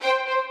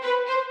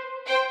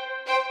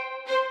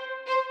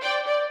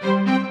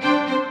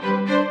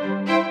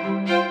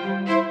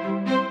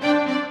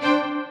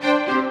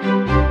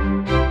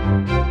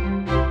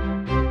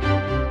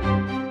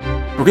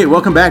Okay,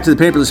 welcome back to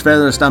the Paperless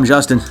Federalist. I'm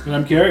Justin. And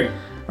I'm Cary.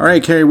 All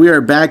right, Cary, we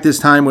are back this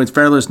time with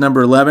Federalist number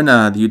 11,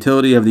 the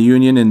utility of the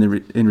Union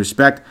in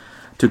respect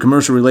to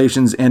commercial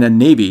relations and a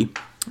navy,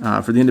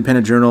 for the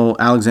independent journal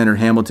Alexander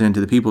Hamilton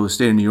to the people of the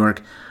state of New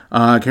York.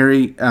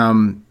 Cary,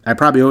 I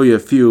probably owe you a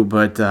few,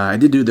 but I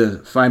did do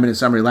the 5-minute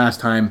summary last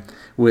time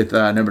with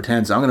number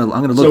 10, so I'm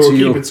gonna look to you. So we're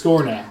keeping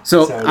score now.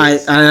 So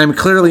I'm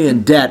clearly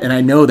in debt, and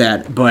I know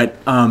that,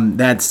 but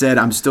that said,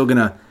 I'm still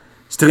gonna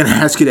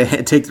ask you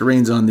to take the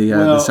reins on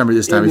the summary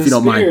this time, if you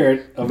don't mind. In the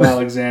spirit of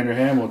Alexander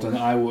Hamilton,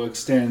 I will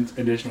extend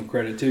additional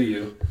credit to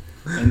you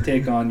and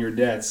take on your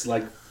debts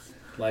like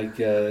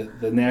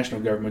the national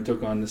government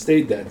took on the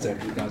state debts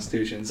after the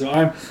Constitution. So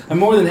I'm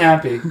more than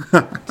happy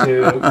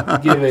to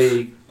give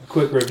a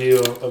quick review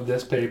of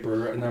this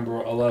paper,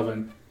 number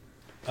 11.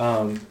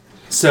 The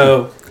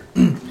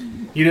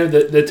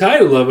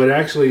title of it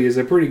actually is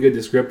a pretty good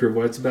descriptor of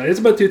what it's about. It's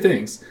about two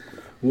things.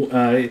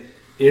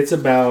 It's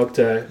about,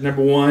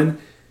 number one,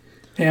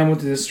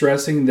 Hamilton is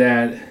stressing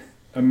that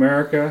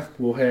America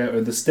will have,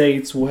 or the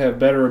states will have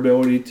better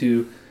ability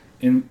to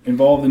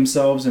involve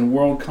themselves in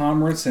world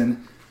commerce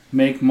and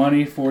make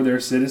money for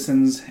their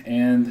citizens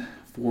and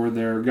for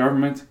their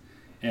government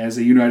as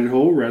a united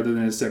whole rather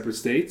than as separate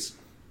states.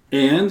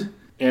 And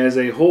as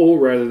a whole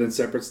rather than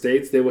separate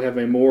states, they will have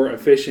a more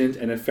efficient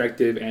and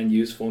effective and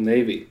useful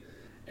navy.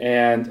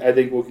 And I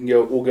think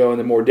we'll go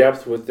into more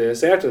depth with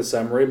this after the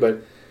summary,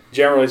 but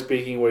generally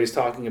speaking, what he's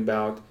talking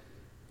about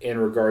in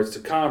regards to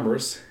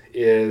commerce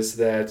is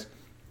that,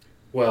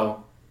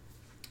 well,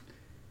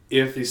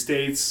 if the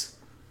states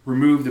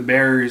remove the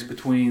barriers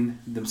between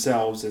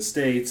themselves as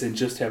states and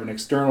just have an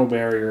external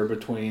barrier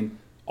between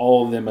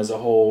all of them as a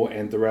whole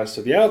and the rest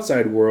of the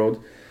outside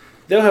world,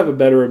 they'll have a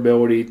better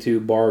ability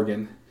to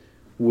bargain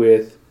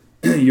with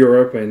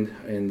Europe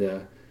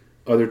and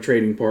other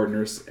trading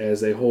partners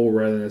as a whole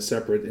rather than as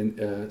separate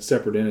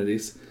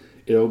entities.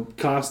 It'll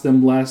cost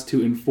them less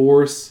to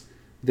enforce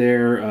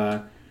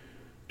their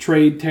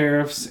trade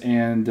tariffs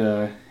and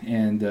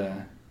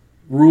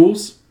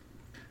rules,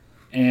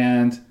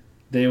 and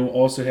they will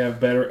also have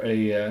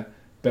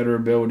better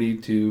ability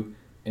to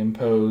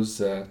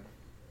impose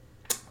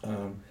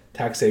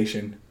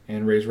taxation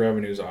and raise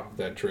revenues off of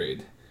that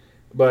trade.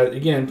 But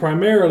again,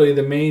 primarily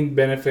the main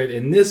benefit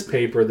in this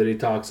paper that he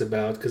talks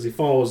about, because he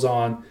follows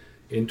on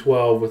in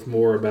 12 with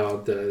more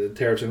about the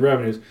tariffs and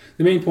revenues,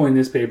 the main point in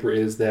this paper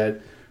is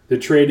that the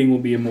trading will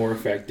be more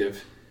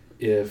effective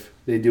if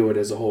they do it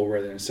as a whole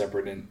rather than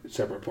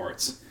separate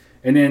parts.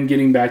 And then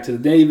getting back to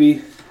the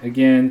Navy,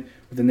 again,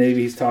 with the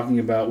Navy he's talking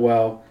about,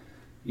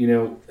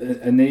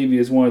 a Navy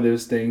is one of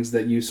those things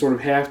that you sort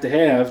of have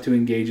to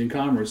engage in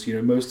commerce.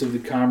 Most of the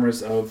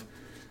commerce of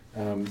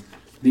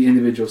the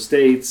individual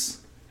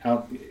states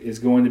is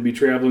going to be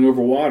traveling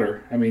over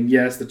water. I mean,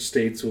 yes, the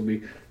states will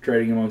be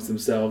trading amongst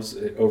themselves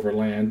over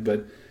land,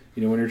 but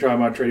when you're talking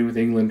about trading with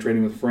England,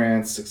 trading with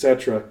France,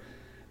 etc.,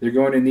 they're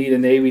going to need a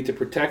navy to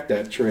protect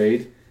that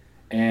trade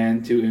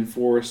and to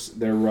enforce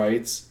their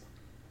rights.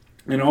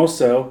 And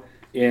also,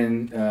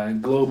 in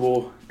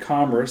global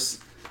commerce,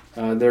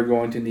 they're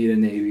going to need a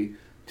navy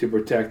to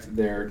protect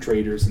their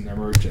traders and their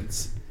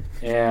merchants.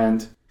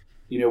 And,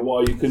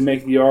 while you could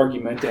make the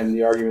argument, and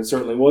the argument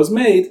certainly was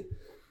made,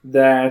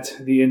 that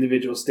the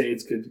individual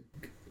states could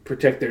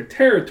protect their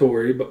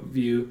territory but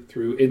view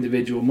through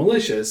individual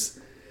militias,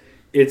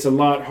 it's a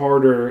lot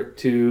harder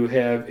to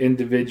have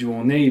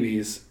individual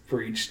navies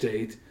for each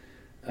state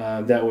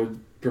that would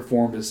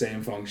perform the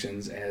same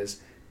functions as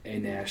a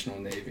national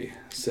navy.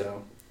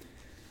 So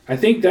I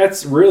think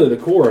that's really the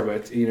core of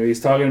it.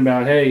 He's talking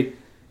about, hey,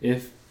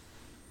 if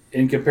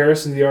in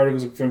comparison to the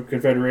Articles of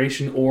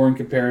Confederation or in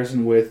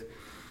comparison with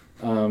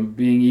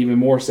being even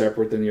more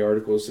separate than the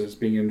Articles as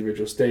being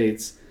individual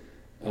states,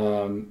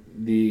 all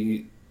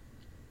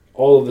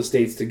of the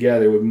states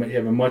together would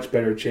have a much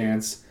better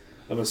chance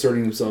of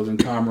asserting themselves in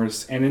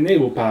commerce and in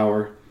naval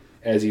power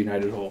as a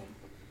united whole.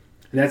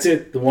 And that's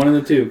it, the one and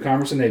the two,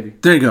 commerce and navy.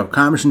 There you go,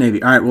 commerce and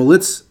navy. All right, well,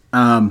 let's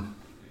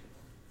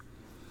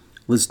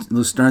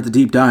start the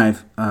deep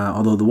dive.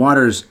 Although the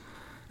waters,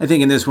 I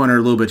think in this one are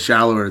a little bit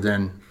shallower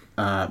than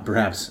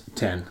perhaps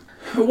 10.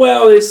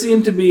 Well, they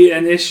seem to be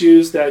an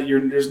issues that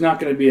there's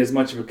not going to be as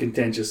much of a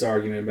contentious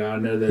argument about.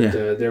 I know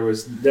that there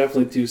was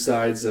definitely two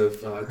sides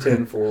of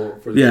 10 for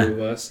the two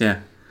of us. Yeah.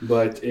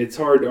 But it's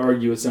hard to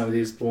argue with some of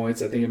these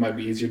points. I think it might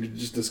be easier to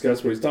just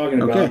discuss what he's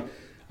talking about,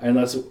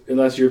 unless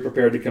you're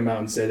prepared to come out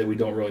and say that we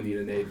don't really need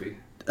a navy.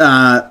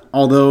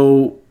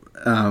 Although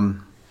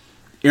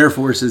Air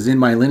Force is in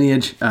my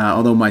lineage,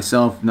 although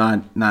myself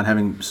not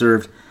having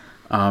served,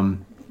 I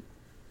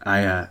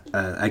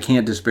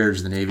can't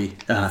disparage the Navy.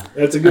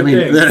 That's a good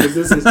thing. Because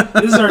this is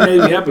our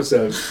Navy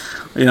episode.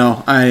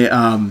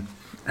 I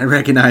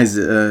recognize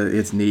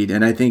its need,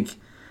 and I think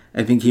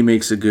he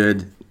makes a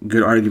good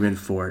argument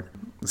for it.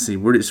 Let's see.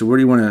 Where do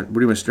you want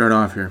to start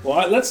off here?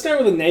 Well, let's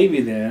start with the Navy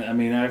then. I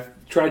mean, I've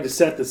tried to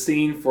set the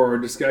scene for our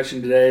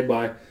discussion today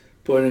by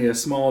putting a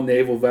small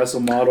naval vessel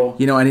model. I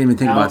didn't even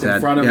think about that.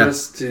 In front of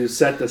us to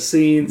set the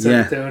scene,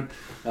 set the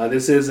tone.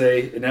 This is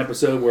an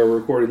episode where we're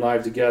recording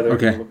live together.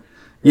 Okay.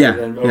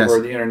 rather than over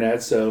the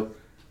internet. So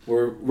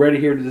we're ready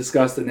here to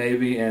discuss the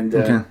Navy, and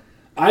it's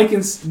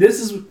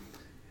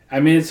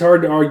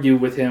hard to argue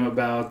with him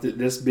about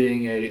this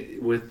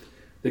being with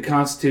the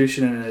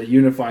Constitution and a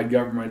unified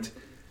government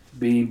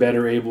being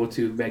better able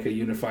to make a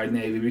unified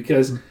Navy,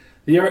 because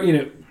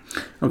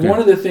one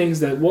of the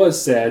things that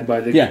was said by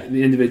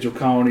the individual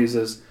colonies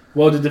is,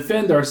 well, to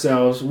defend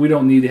ourselves, we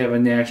don't need to have a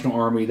national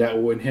army that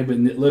will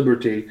inhibit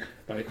liberty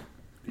by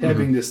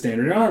having this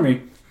standard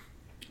army.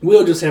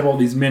 We'll just have all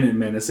these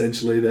Minutemen,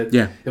 essentially, that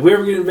if we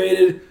ever get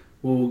invaded,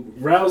 we'll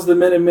rouse the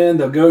Minutemen,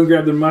 they'll go and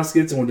grab their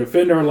muskets, and we'll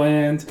defend our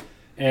land.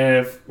 And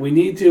if we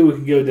need to, we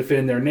can go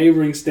defend our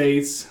neighboring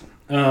states.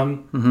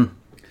 And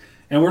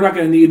we're not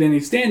going to need any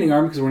standing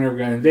army because we're never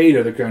going to invade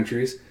other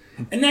countries.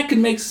 And that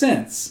can make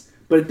sense.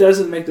 But it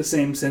doesn't make the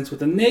same sense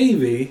with a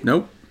Navy.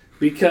 Nope.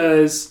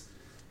 Because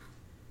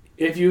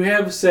if you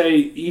have, say,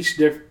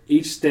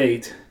 each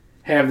state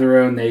have their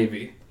own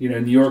Navy.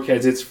 New York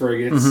has its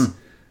frigates.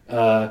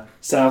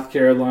 South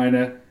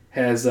Carolina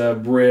has a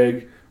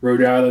brig.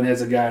 Rhode Island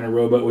has a guy in a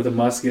rowboat with a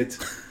musket.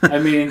 I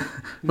mean,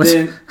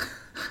 then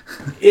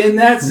in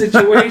that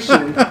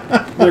situation,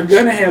 they're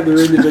going to have their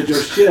individual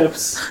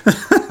ships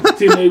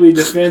to maybe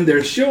defend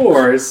their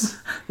shores.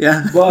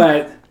 Yeah.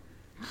 But,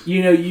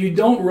 you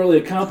don't really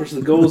accomplish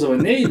the goals of a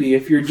Navy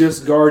if you're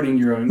just guarding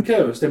your own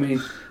coast. I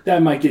mean,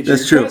 that might get you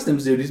your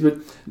customs duties, but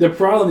the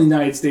problem the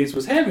United States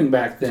was having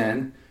back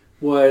then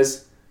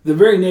was the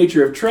very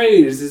nature of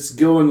trade is it's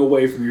going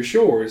away from your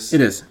shores. It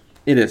is.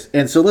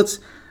 And so let's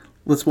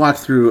walk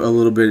through a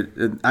little bit.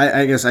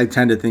 I guess I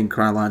tend to think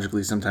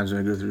chronologically sometimes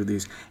when I go through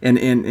these. And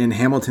in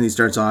Hamilton, he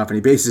starts off and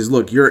he basically says,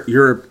 look,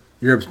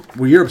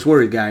 Europe's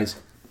worried, guys.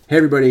 Hey,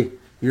 everybody,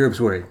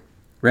 Europe's worried,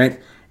 right?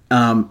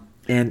 And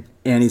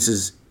he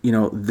says,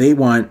 they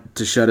want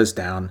to shut us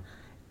down,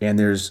 and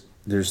there's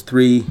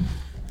three...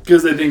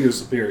 Because they think they're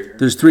superior.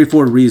 There's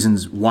 3-4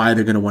 reasons why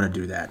they're going to want to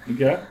do that.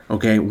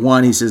 Okay.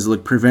 One, he says,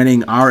 look,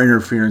 preventing our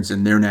interference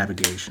in their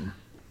navigation.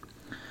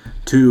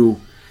 2,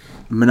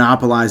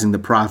 monopolizing the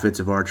profits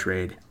of our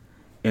trade.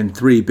 And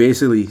 3,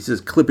 basically, he says,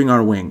 clipping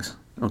our wings.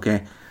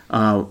 Okay.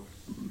 And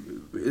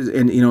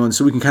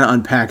so we can kind of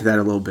unpack that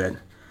a little bit.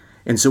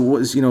 And so,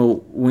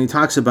 when he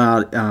talks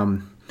about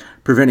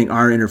preventing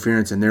our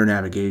interference in their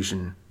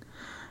navigation,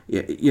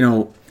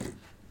 he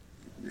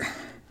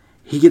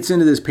gets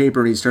into this paper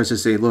and he starts to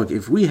say, look,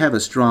 if we're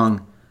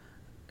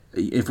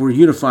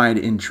unified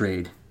in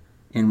trade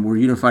and we're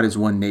unified as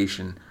one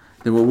nation,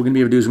 then what we're going to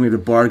be able to do is we're going to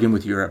be able to bargain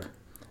with Europe,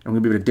 and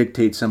we're going to be able to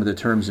dictate some of the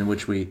terms in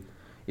which we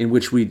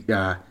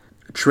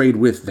trade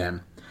with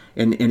them.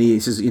 And he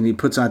says, and he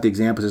puts out the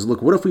example, says,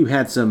 look, what if we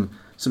had some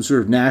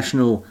sort of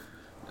national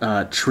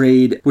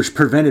trade which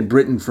prevented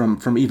Britain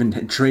from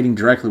even trading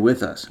directly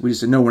with us? We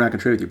just said, no, we're not going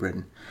to trade with you,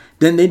 Britain.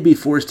 Then they'd be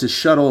forced to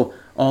shuttle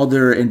all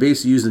their, and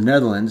basically use the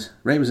Netherlands,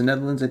 right? It was the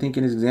Netherlands, I think,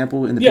 in his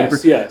example in the paper.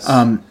 Yes.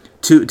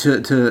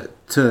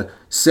 To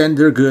send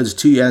their goods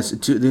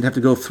they'd have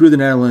to go through the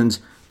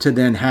Netherlands to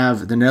then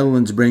have the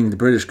Netherlands bring the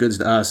British goods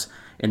to us,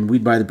 and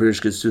we'd buy the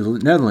British goods to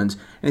the Netherlands.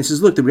 And he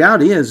says, look, the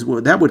reality is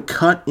that would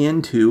cut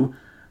into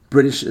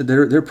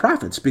their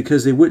profits,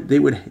 because they would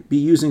be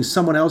using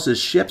someone else's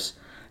ships.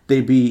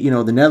 They'd be,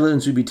 the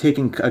Netherlands would be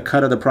taking a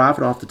cut of the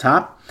profit off the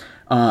top,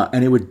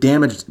 and it would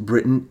damage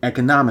Britain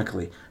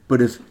economically.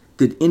 But if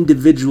the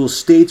individual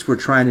states were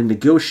trying to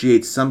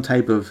negotiate some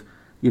type of,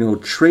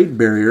 trade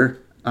barrier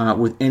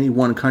with any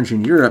one country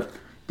in Europe,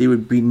 they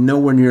would be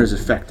nowhere near as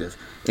effective.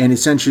 And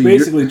essentially,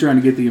 basically trying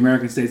to get the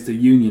American states to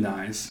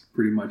unionize,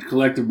 pretty much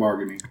collective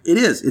bargaining. It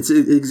is.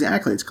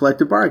 It's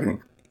collective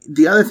bargaining.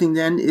 The other thing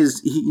then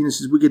is he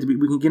says we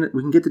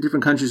can get the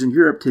different countries in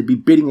Europe to be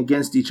bidding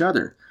against each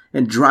other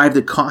and drive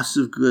the costs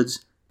of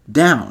goods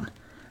down,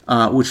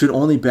 which would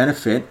only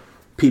benefit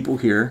people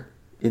here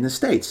in the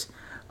States.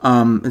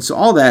 And so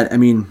all that, I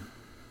mean,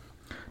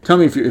 tell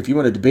me if you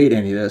want to debate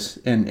any of this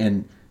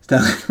and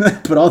stuff,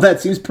 but all that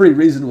seems pretty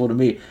reasonable to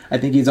me. I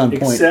think he's on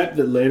point. Except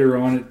that later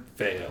on it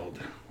failed.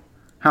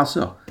 How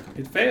so?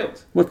 It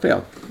failed. What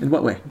failed? In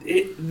what way?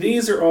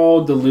 These are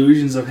all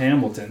delusions of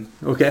Hamilton.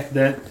 Okay.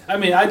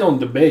 I don't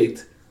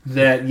debate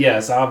that.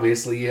 Yes,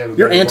 obviously you have.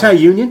 You're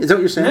anti-union? Is that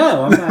what you're saying?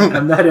 No,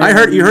 I'm not.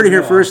 You heard it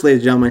here first, ladies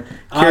and gentlemen.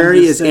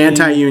 Cary is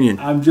anti-union.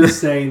 I'm just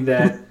saying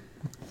that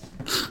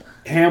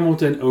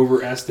Hamilton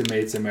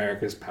overestimates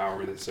America's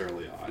power this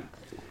early on.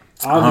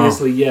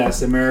 Obviously,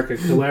 yes, America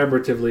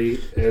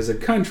collaboratively as a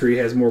country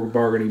has more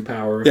bargaining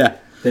power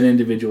than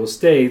individual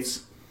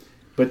states.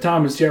 But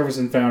Thomas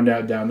Jefferson found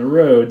out down the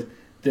road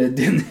that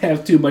didn't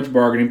have too much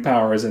bargaining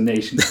power as a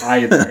nation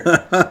either.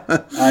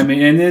 I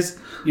mean, and this,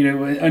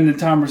 under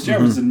Thomas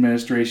Jefferson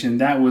administration,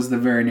 that was the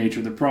very nature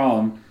of the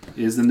problem,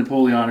 is the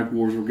Napoleonic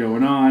Wars were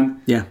going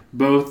on. Yeah.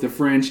 Both the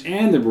French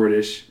and the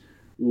British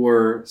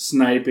were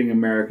sniping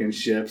American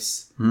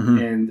ships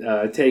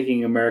and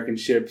taking American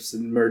ships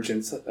and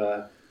merchants,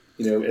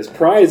 as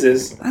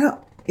prizes.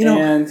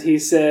 And he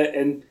said,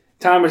 and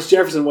Thomas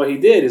Jefferson, what he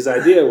did, his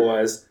idea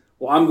was,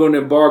 well, I'm going to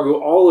embargo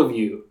all of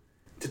you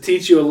to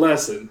teach you a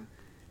lesson.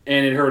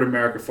 And it hurt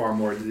America far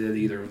more than it did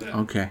either of them.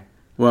 Okay.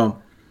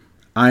 Well,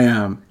 I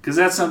am. Because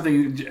that's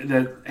something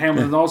that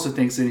Hamilton also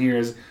thinks in here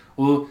is,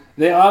 well,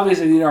 they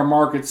obviously need our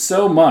market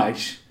so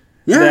much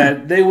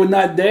that they would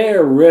not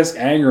dare risk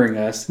angering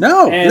us.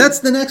 No, that's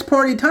the next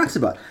part he talks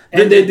about.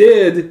 And they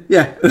did.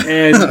 Yeah.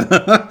 And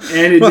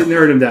it didn't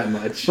hurt him that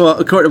much. Well,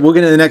 we'll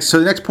get into the next. So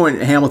the next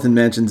point Hamilton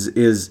mentions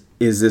is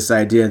this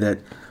idea that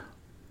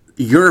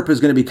Europe is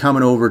going to be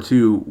coming over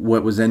to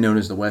what was then known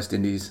as the West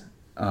Indies.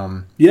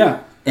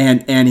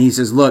 And he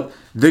says, look,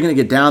 they're going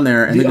to get down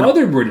there. And the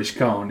other British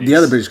colonies. The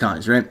other British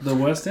colonies, right? The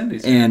West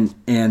Indies.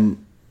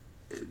 And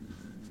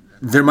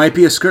there might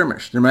be a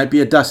skirmish. There might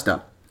be a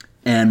dust-up.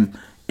 And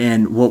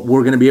what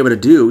we're going to be able to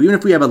do, even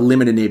if we have a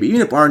limited navy,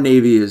 even if our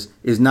navy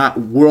is not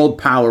world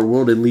power,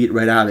 world elite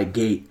right out of the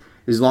gate,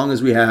 as long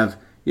as we have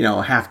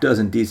a half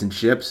dozen decent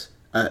ships,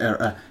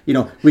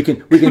 we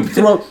can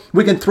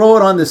throw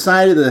it on the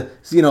side of the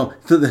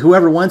to the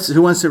who wants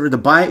to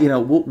buy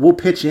it, we'll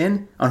pitch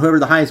in on whoever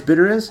the highest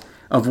bidder is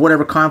of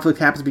whatever conflict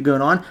happens to be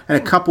going on, and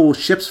a couple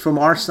ships from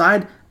our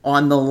side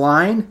on the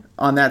line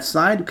on that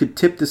side could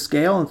tip the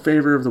scale in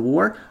favor of the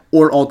war.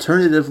 Or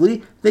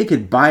alternatively, they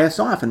could buy us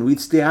off and we'd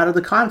stay out of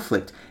the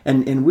conflict.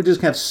 And we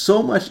just have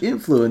so much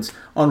influence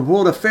on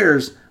world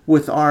affairs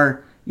with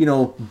our,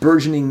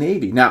 burgeoning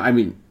Navy. Now, I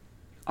mean,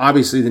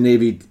 obviously the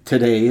Navy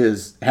today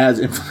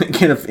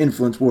can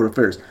influence world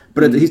affairs.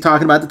 But he's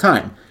talking about the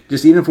time.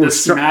 Just even if we're... The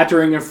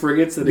smattering of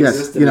frigates that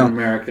existed in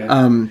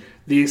America.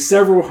 The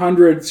several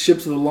hundred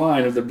ships of the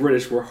line of the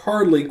British were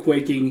hardly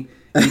quaking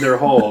in their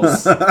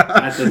hulls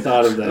at the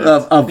thought of that.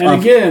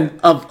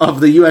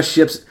 Of the U.S.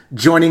 ships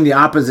joining the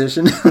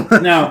opposition.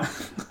 Now,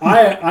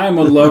 I'm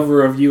a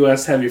lover of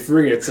U.S. heavy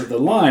frigates of the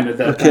line at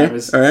that time.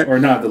 Right. Or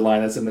not the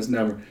line, that's a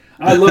misnomer.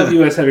 I love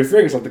U.S. heavy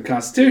frigates like the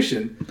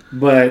Constitution,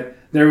 but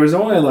there was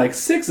only like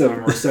 6 of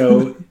them or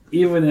so,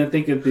 even I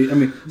think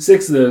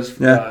 6 of those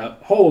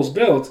hulls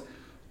built.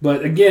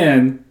 But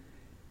again,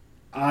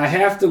 I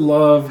have to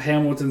love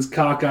Hamilton's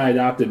cockeyed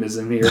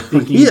optimism here,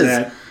 thinking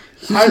that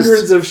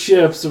hundreds of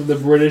ships of the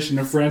British and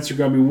the French are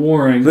going to be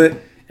warring,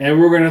 and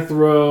we're going to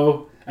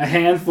throw a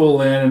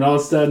handful in, and all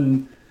of a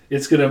sudden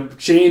it's going to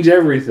change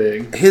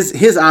everything.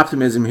 His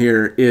optimism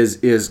here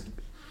is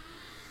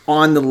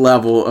on the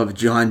level of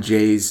John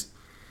Jay's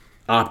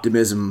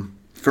optimism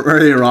from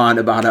earlier on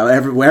about how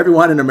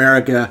everyone in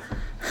America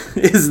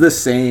is the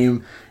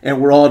same, and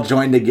we're all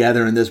joined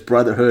together in this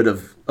brotherhood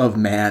of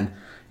man.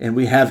 And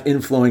we have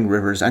inflowing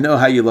rivers. I know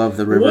how you love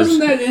the rivers.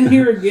 Wasn't that in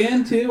here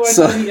again, too? I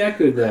thought he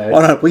echoed that.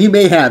 Well, he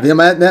may have.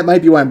 That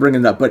might be why I'm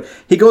bringing it up. But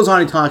he goes on,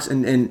 he talks,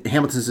 and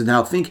Hamilton says,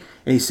 now think,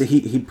 and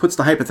he puts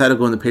the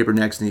hypothetical in the paper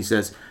next, and he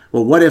says,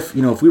 well, what if,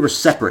 if we were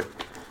separate,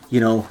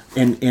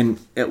 and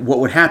what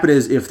would happen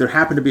is if there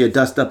happened to be a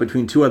dust-up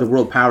between 2 other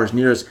world powers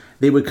near us,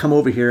 they would come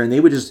over here, and they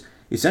would just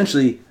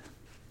essentially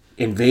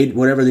invade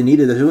whatever they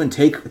needed to do and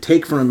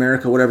take from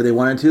America whatever they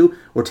wanted to,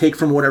 or take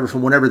from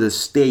whatever the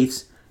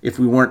states, if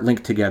we weren't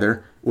linked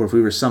together, or if we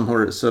were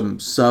some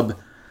sub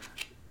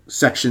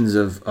sections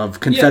of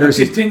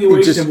Confederacy. Yeah, a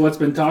continuation of what's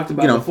been talked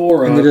about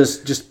before. And they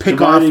just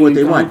pick off what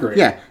they want.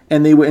 Yeah,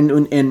 and they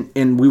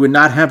and we would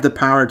not have the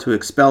power to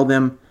expel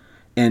them,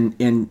 and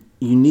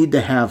you need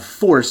to have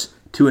force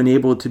to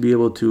be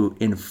able to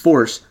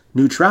enforce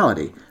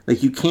neutrality.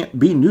 Like, you can't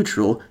be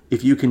neutral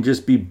if you can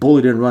just be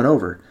bullied and run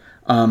over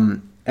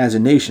as a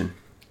nation.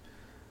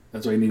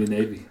 That's why you need a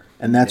navy.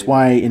 And that's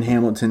why in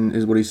Hamilton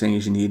is what he's saying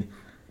is you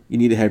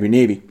need to have your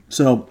navy.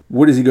 So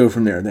where does he go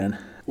from there then?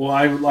 Well,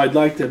 I'd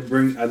like to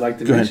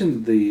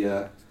mention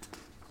the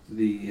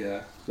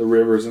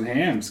rivers and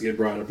hams get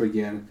brought up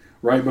again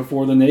right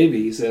before the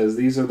navy. He says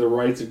these are the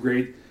rights of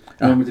great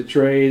moment to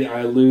trade. I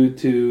allude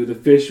to the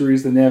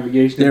fisheries, the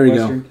navigation of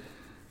western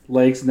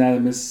lakes and that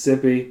of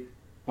Mississippi.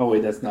 Oh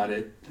wait, that's not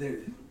it.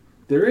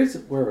 There is,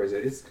 where is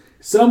it? It's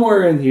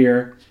somewhere in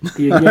here.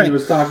 He again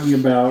was talking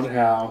about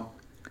how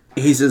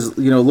he says,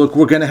 look,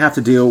 we're going to have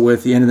to deal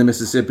with the end of the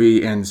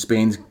Mississippi and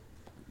Spain's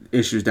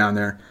issues down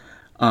there.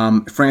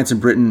 France and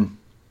Britain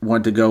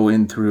want to go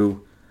in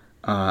through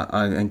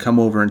and come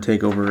over and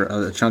take over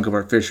a chunk of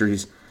our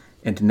fisheries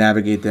and to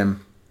navigate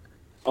them.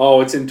 Oh,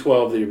 it's in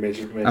 12 that you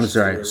mentioned. I'm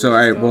sorry.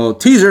 So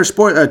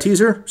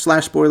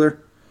teaser/spoiler.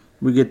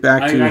 We get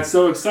back to. I got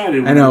so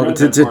excited. I know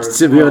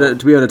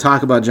to be able to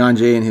talk about John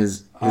Jay and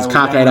his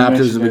cockeyed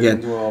optimism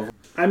again.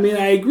 I mean,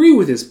 I agree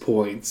with his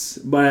points,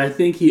 but I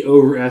think he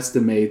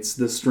overestimates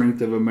the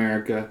strength of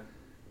America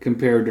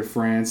compared to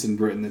France and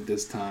Britain at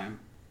this time.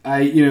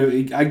 I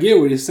get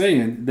what he's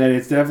saying, that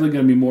it's definitely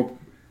going to be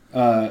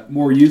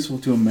more useful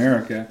to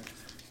America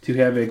to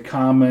have a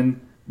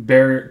common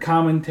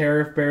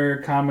tariff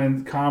barrier,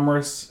 common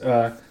commerce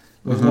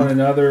with one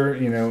another,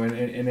 and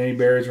any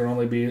barriers would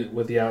only be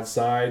with the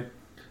outside.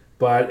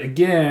 But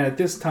again, at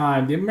this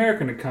time, the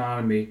American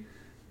economy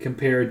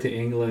compared to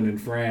England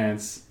and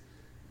France,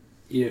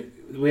 we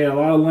had a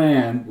lot of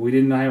land. We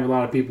did not have a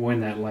lot of people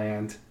in that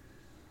land,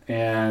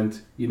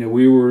 and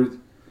we were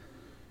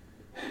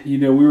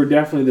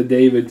definitely the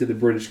David to the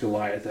British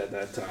Goliath at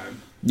that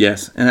time.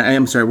 Yes, and I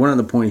am sorry. One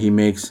other point he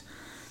makes,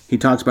 he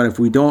talks about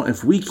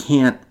if we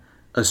can't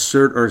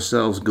assert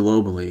ourselves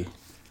globally,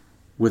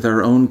 with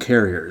our own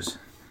carriers,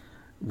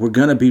 we're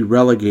going to be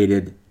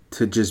relegated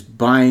to just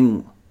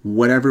buying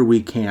whatever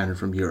we can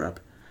from Europe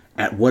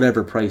at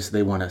whatever price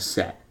they want to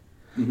set.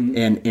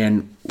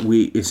 And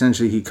we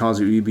essentially, he calls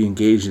it, we'd be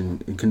engaged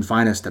in and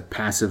confine us to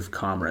passive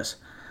commerce,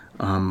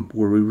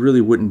 where we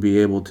really wouldn't be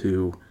able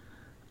to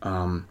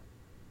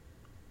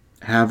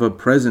have a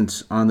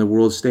presence on the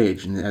world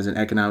stage and as an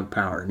economic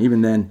power. And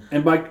even then...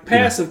 And by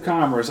passive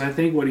commerce, I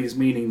think what he's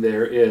meaning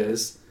there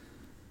is,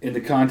 in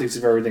the context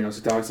of everything else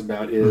he talks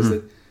about, is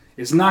that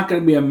it's not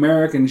going to be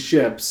American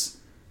ships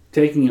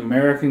taking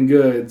American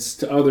goods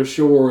to other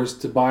shores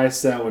to buy,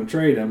 sell, and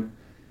trade them.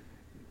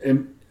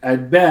 And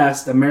at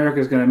best,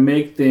 America's going to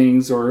make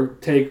things or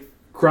take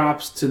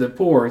crops to the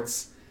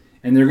ports,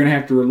 and they're going to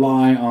have to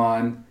rely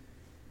on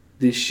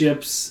the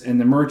ships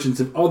and the merchants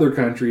of other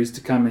countries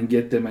to come and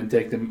get them and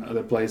take them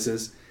other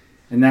places.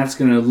 And that's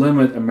going to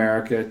limit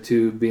America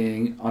to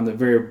being on the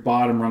very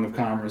bottom rung of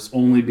commerce,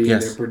 only being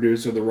the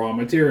producer of the raw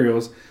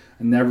materials,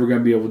 and never going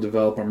to be able to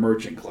develop a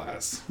merchant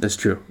class. That's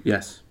true,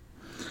 yes.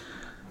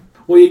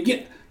 Well,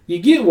 you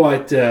get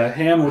what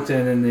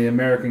Hamilton and the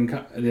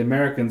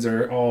Americans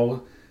are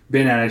all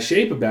been out of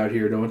shape about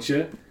here, don't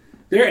you?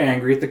 They're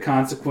angry at the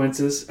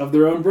consequences of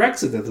their own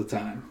Brexit at the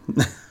time.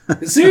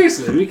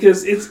 Seriously,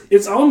 because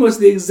it's almost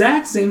the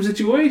exact same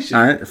situation.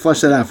 All right, flesh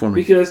that out for me.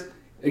 Because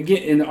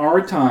again, in our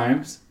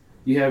times,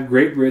 you have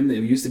Great Britain that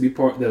used to be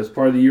part of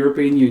the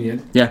European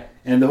Union. Yeah.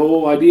 And the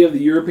whole idea of the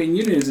European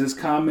Union is this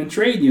common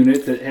trade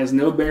unit that has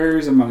no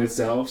barriers among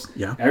itself.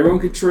 Yeah. Everyone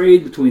can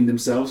trade between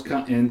themselves,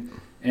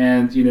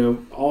 and you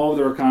know, all of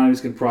their economies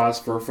can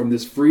prosper from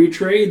this free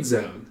trade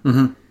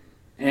zone.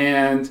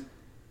 And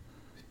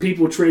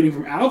people trading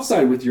from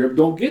outside with Europe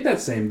don't get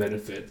that same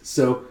benefit.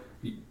 So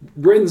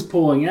Britain's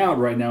pulling out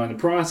right now in the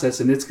process,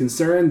 and it's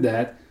concerned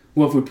that,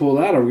 well, if we pull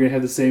out, are we going to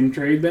have the same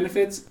trade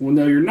benefits? Well,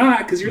 no, you're not,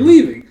 because you're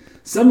leaving.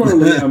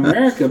 Similarly,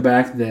 America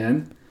back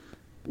then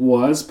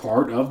was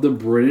part of the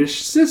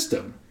British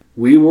system.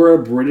 We were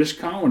a British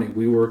colony.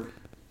 We were,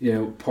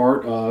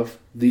 part of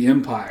the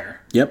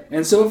empire. Yep.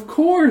 And so, of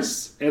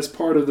course, as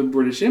part of the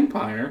British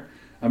Empire,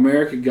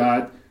 America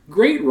got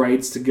great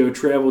rights to go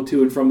travel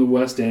to and from the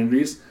West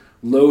Indies,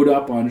 load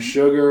up on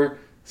sugar,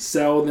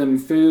 sell them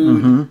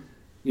food,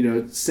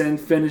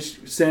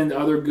 send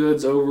other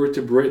goods over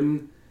to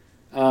Britain,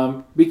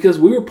 because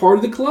we were part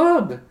of the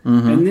club.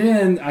 And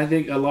then I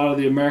think a lot of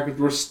the Americans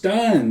were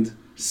stunned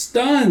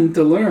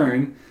to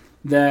learn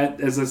that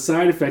as a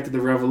side effect of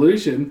the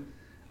revolution,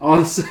 all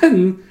of a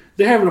sudden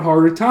they're having a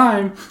harder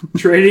time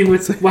trading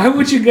with. Why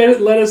would you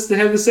let us to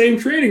have the same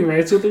trading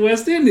rights with the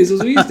West Indies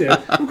as we used to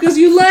have? Because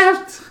you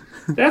left.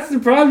 That's the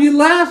problem. You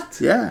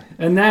left. Yeah.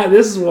 And now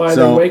this is why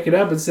they're waking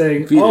up and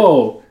saying,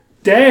 "Oh,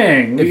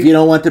 dang! If you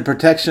don't want the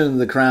protection of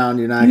the crown,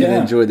 you're not going to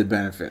enjoy the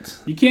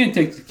benefits. You can't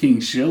take the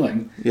king's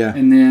shilling, yeah,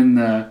 and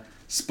then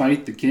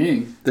spite the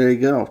king." There you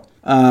go.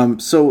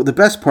 So the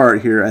best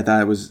part here, I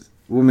thought it was.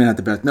 Well, maybe not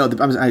the best. No,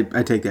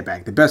 I take that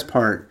back. The best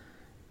part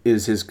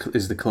is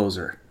the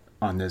closer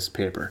on this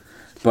paper.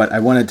 But I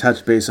want to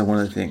touch base on one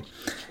other thing.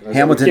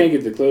 Hamilton. We can't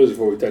get the closer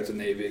before we touch the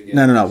Navy again.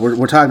 No.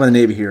 We're talking about the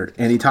Navy here.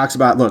 And he talks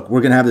about, look,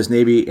 we're going to have this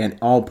Navy and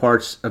all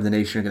parts of the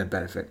nation are going to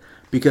benefit.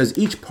 Because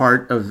each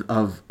part of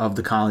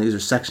the colonies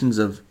or sections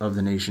of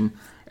the nation,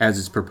 as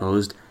it's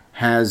proposed,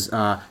 has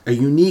a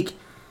unique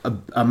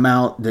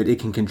amount that it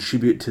can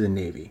contribute to the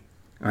Navy.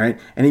 All right?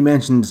 And he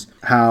mentions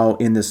how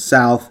in the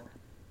South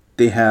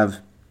they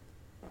have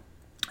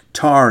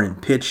tar and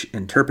pitch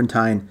and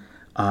turpentine,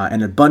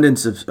 an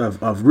abundance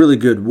of really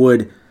good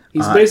wood.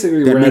 He's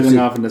basically rattling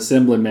off an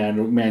assembly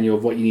manual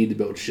of what you need to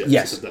build ships.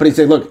 Yes, but he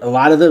said, look, a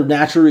lot of the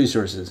natural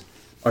resources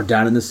are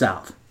down in the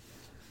South,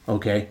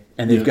 okay?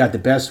 And they've got the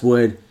best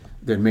wood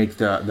that make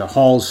the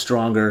hulls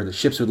stronger, the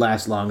ships would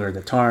last longer,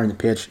 the tar and the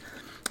pitch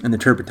and the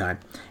turpentine.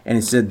 And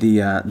he said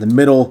the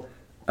middle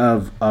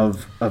of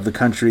the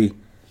country,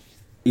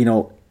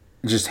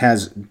 just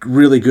has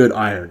really good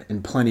iron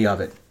and plenty of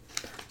it,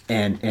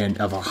 and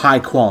of a high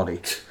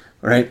quality.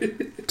 All right,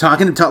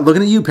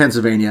 looking at you,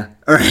 Pennsylvania.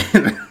 All right,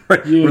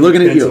 we're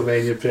looking at you,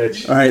 Pennsylvania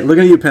pitch. All right,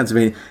 looking at you,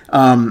 Pennsylvania.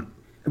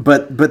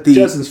 But the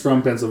Justin's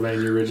from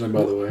Pennsylvania originally,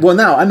 by the way. Well,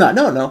 no, I'm not.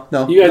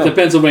 No. You got the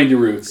Pennsylvania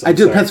roots. I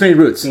do Pennsylvania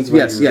roots.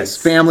 Yes.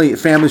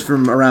 Families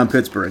from around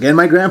Pittsburgh, and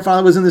my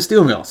grandfather was in the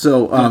steel mill.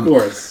 So of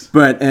course.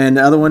 But and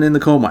the other one in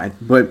the coal mine.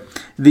 But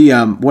the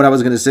what I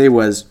was going to say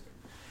was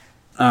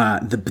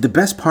the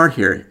best part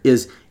here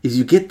is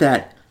you get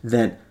that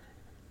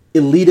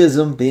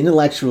elitism, the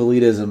intellectual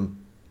elitism,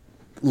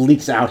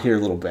 leaks out here a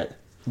little bit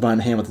on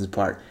Hamilton's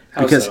part.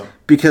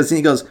 Because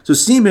he goes, so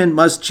seamen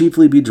must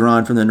chiefly be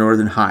drawn from the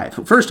northern hive.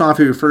 First off,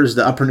 he refers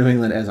to Upper New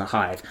England as a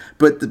hive.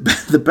 But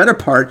the better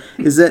part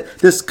is that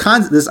this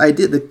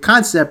idea, the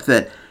concept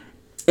that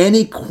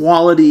any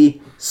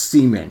quality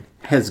seaman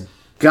has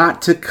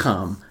got to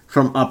come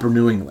from Upper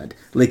New England.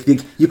 Like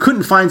you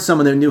couldn't find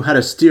someone that knew how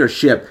to steer a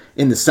ship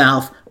in the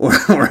South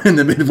or in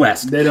the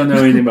Midwest. They don't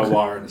know anything about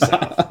water in the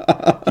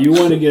South. You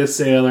want to get a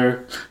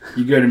sailor,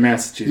 you go to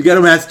Massachusetts. You go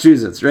to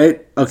Massachusetts,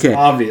 right? Okay. It's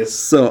obvious.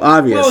 So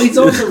obvious. Well, he's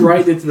also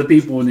writing to the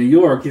people in New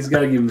York. He's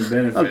got to give them the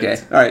benefit. Okay.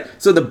 All right.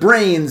 So the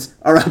brains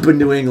are up in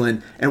New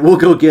England, and we'll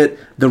go get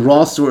the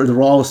raw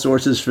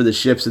sources for the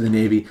ships of the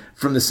Navy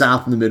from the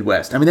South and the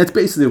Midwest. I mean, that's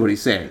basically what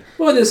he's saying.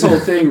 Well, this whole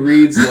thing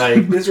reads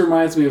like, this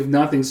reminds me of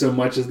nothing so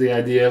much as the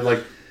idea of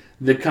like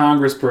the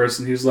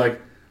congressperson who's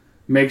like,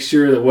 I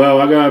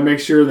gotta make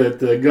sure that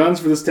the guns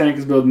for this tank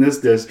is built in this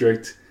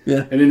district.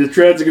 Yeah. And then the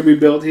treads are gonna be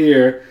built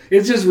here.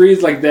 It just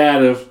reads like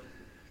that of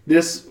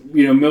this,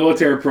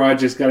 military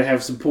project's got to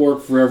have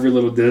support for every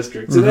little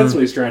district. So that's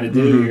what he's trying to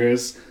do here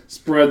is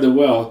spread the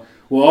wealth.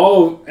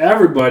 Well,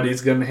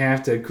 everybody's going to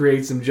have to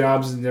create some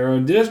jobs in their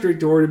own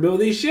district in order to build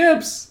these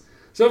ships.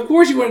 So of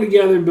course you want to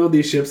together and build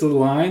these ships of the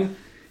line.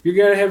 You're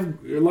going to have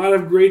a lot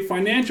of great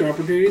financial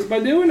opportunities by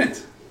doing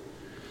it.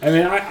 I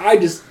mean, I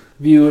just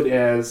view it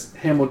as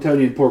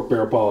Hamiltonian pork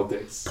barrel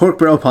politics. Pork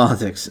barrel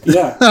politics.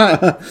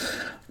 Yeah.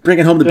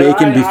 Bringing home the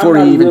bacon before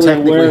he even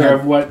technically aware had...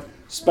 of what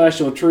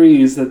special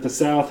trees that the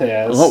South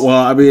has. Oh,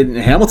 well, I mean,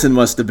 Hamilton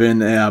must have been,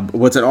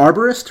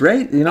 arborist,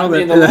 right?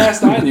 The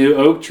last I knew,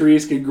 oak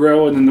trees could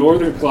grow in the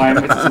northern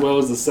climates as well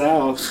as the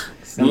South.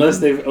 Unless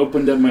they've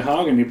opened up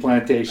mahogany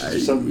plantations or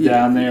something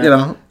down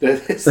there.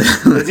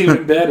 That's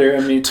even better.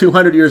 I mean,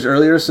 200 years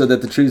earlier so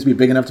that the trees would be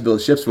big enough to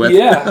build ships with.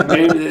 Yeah,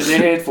 maybe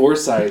they had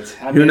foresight.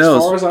 I mean, Who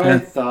knows? As far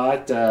as I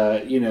thought,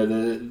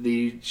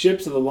 the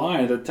ships of the line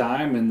at the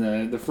time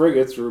and the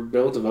frigates were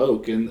built of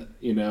oak. And,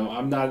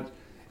 I'm not...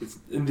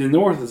 the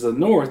North is the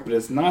North, but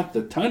it's not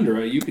the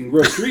tundra. You can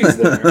grow trees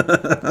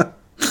there.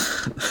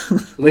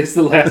 At least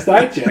the last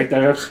I checked.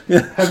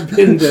 I've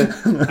been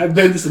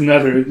to some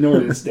other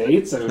northern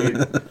states. I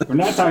mean, we're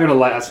not talking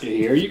Alaska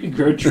here. You can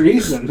grow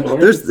trees in the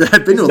north.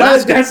 I've been to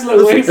Alaska. It's not a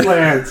desolate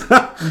wasteland.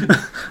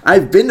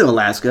 I've been to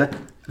Alaska.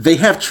 They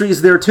have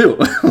trees there too.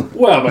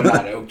 Well, but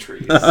not oak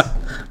trees.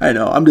 I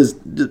know. I'm just...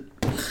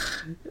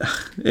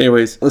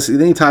 Anyways, listen.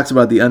 Then he talks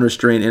about the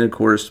unrestrained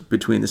intercourse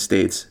between the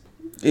states.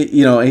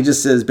 He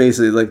just says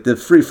basically like the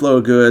free flow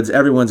of goods.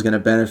 Everyone's going to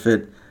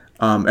benefit.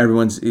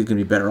 Everyone's going to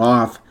be better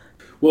off.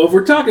 Well, if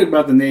we're talking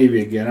about the Navy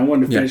again, I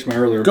wanted to finish my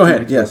earlier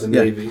point about the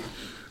Navy.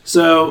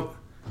 So,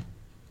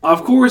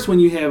 of course, when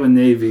you have a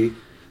Navy,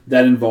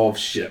 that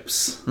involves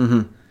ships.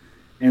 Mm-hmm.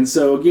 And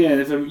so, again,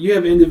 if you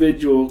have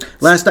individual...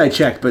 Last I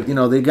checked, but,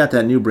 they got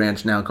that new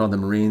branch now called the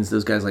Marines.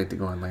 Those guys like to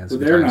go on land. Well,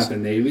 they're not the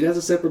Navy. That's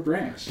a separate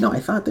branch. No,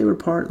 I thought they were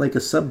a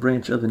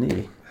sub-branch of the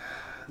Navy.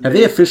 Have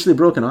they officially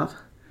broken off?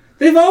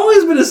 They've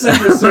always been a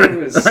separate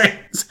service. Right.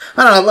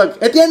 I don't know.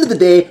 Look, at the end of the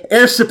day,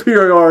 air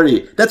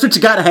superiority. That's what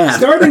you got to have.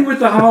 Starting with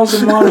the halls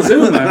of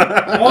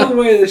Montezuma, all the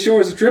way to the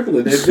shores of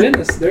Tripoli,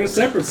 they're a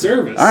separate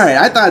service. All right.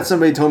 I thought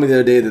somebody told me the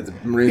other day that the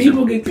Marines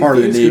People are get part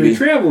of the confused Navy. when they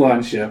travel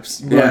on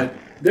ships, but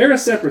they're a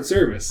separate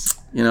service.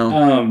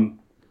 But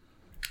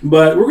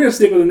we're going to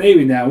stick with the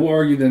Navy now. We'll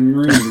argue the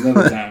Marines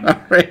another time.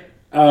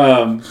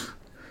 All right.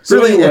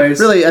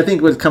 Really, I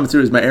think what's come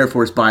through is my Air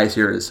Force bias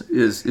here is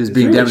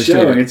being really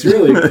demonstrated. Showing. It's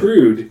really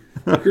crude.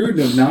 Crude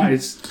enough not.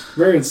 It's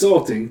very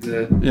insulting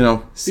to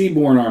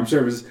seaborne armed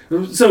services.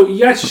 So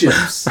you got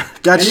ships.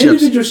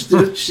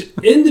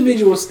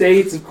 Individual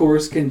states, of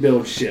course, can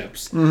build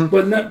ships. Mm-hmm.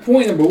 But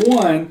point number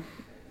one,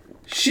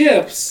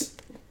 ships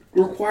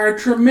require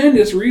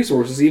tremendous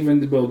resources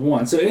even to build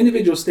one. So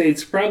individual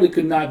states probably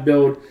could not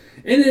build.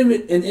 An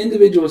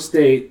individual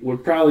state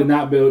would probably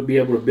not be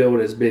able to build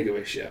as big of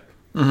a ship.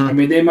 Mm-hmm. I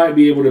mean, they might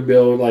be able to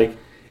build like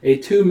a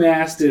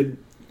 2-masted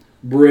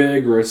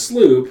brig or a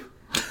sloop,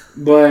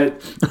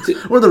 but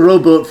or the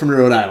rowboat from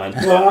Rhode Island.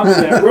 Well,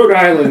 Rhode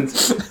Island,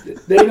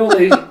 they have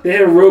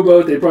a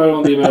rowboat. They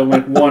probably only have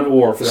like one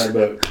oar for that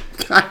boat.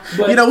 But,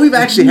 we've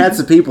actually had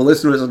some people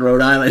listen to us in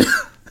Rhode Island.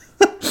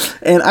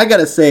 And I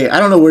gotta say, I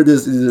don't know where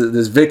this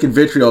Vic and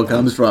vitriol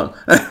comes from.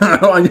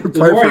 On your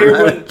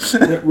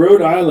part,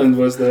 Rhode Island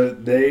was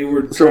they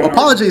were. So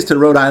apologies to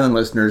Rhode Island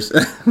listeners.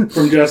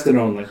 From Justin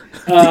only.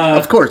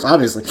 Of course,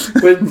 obviously.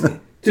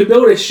 But to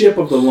build a ship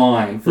of the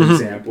line, for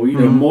example,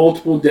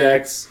 multiple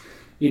decks,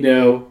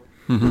 70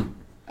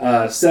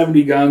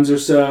 guns or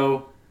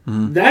so.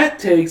 Mm-hmm. That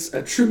takes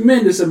a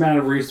tremendous amount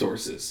of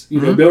resources.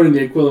 Building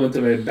the equivalent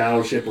of a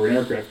battleship or an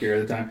aircraft carrier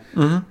at the time.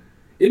 Mm-hmm.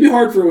 It'd be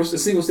hard for a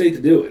single state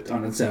to do it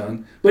on its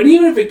own. But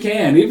even if it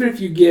can, even if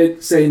you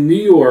get, say, New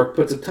York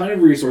puts a ton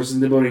of resources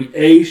into building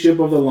a ship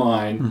of the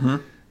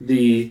line,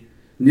 the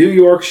New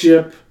York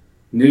ship,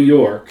 New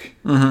York,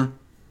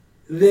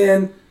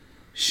 then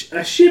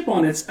a ship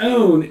on its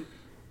own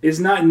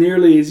is not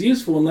nearly as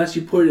useful unless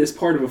you put it as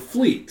part of a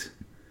fleet.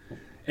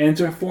 And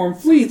to form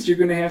fleets, you're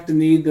going to have to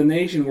need the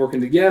nation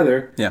working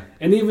together. Yeah.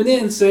 And even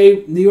then,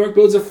 say New York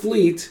builds a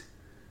fleet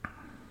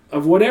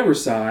of whatever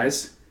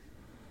size,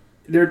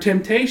 their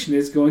temptation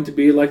is going to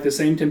be like the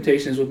same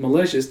temptation as with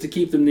militias to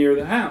keep them near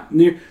the house,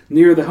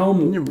 near the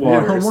home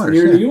waters,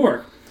 near New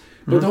York.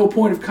 But the whole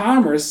point of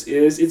commerce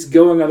is it's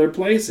going other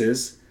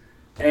places.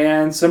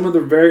 And some of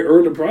the very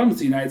early problems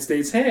the United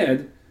States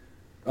had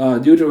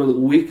due to the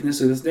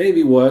weakness of this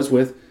Navy was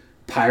with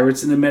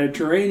pirates in the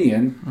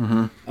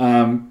Mediterranean.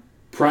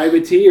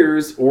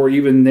 privateers or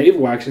even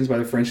naval actions by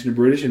the French and the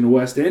British in the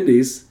West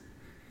Indies,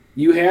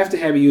 you have to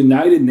have a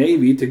united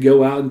navy to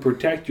go out and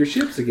protect your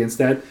ships against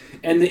that.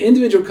 And the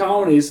individual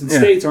colonies and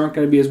states aren't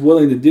going to be as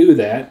willing to do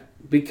that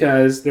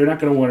because they're not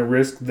going to want to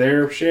risk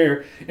their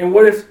share. And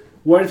what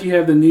if you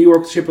have the New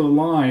York ship of the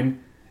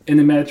line in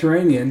the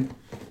Mediterranean?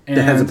 And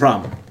that has a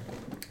problem.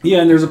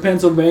 Yeah, and there's a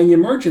Pennsylvania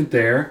merchant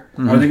there.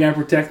 Mm-hmm. Are they going to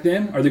protect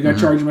them? Are they going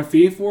to charge them a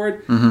fee for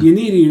it? Mm-hmm. You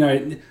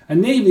need a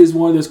navy is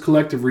one of those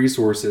collective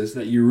resources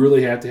that you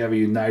really have to have a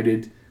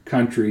united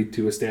country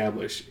to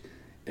establish.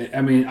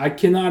 I mean, I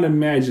cannot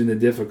imagine the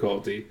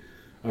difficulty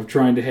of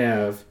trying to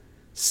have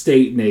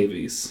state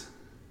navies.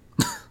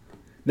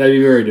 That'd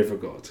be very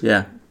difficult.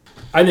 Yeah.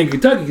 I think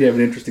Kentucky could have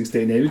an interesting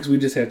state navy because we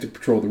just have to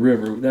patrol the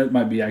river. That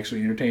might be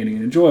actually entertaining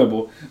and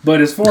enjoyable.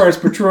 But as far as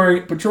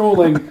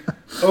patrolling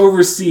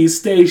overseas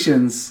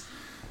stations,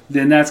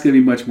 then that's going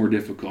to be much more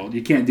difficult.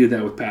 You can't do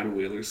that with paddle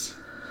wheelers.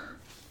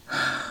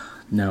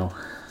 No.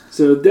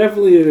 So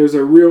definitely there's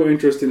a real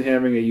interest in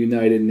having a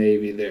united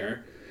navy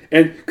there.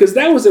 And because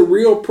that was a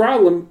real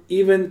problem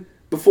even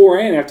before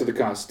and after the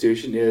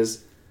Constitution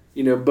is,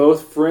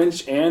 both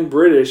French and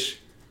British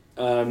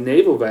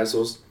naval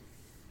vessels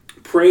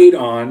preyed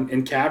on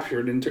and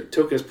captured and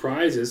took as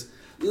prizes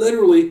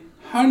literally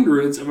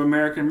hundreds of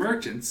American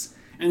merchants.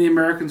 And the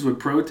Americans would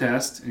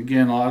protest.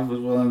 Again, a lot of it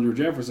was under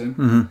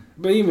Jefferson,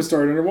 but even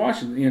started under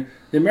Washington.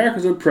 The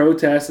Americans would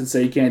protest and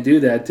say, "You can't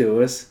do that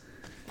to us."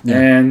 Yeah.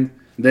 And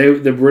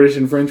the British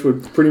and French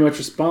would pretty much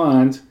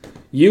respond,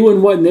 "You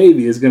and what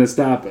navy is going to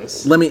stop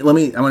us?" I want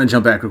to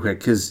jump back real quick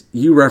because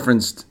you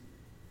referenced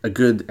a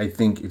good, I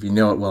think, if you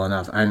know it well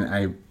enough.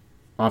 I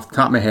off the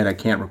top of my head, I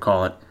can't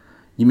recall it.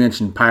 You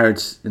mentioned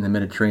pirates in the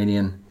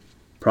Mediterranean.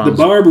 Problems,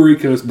 the Barbary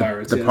Coast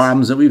pirates. The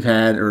problems that we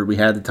had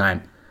at the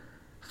time.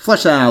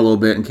 Flesh that out a little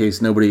bit in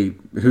case nobody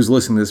who's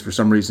listening to this for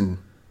some reason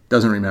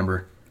doesn't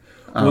remember.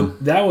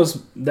 That was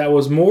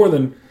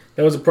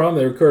a problem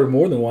that occurred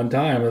more than one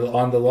time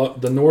on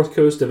the north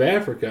coast of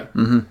Africa.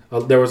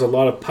 Mm-hmm. There was a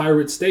lot of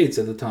pirate states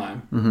at the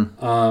time,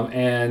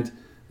 and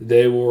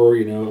they were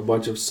a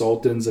bunch of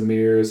sultans,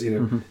 emirs.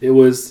 It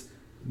was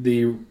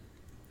the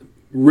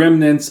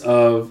remnants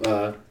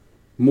of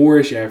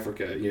Moorish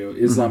Africa,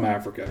 Islam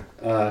Africa,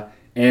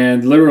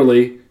 and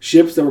literally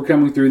ships that were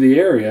coming through the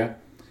area,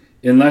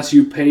 unless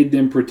you paid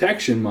them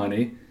protection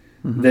money,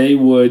 they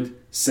would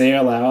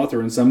sail out,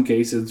 or in some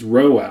cases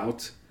row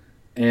out,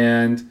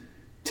 and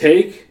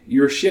take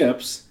your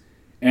ships,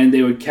 and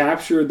they would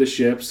capture the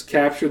ships,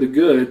 capture the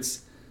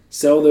goods,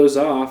 sell those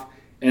off,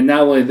 and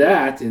not only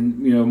that, and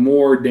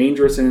more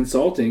dangerous and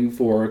insulting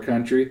for a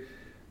country,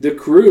 the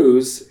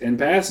crews and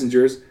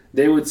passengers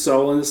they would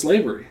sell into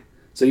slavery.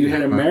 So you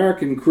had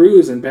American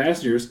crews and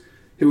passengers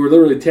who were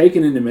literally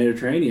taken into the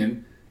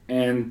Mediterranean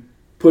and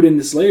put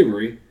into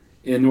slavery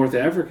in North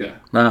Africa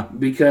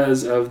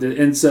because of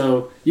and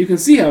so you can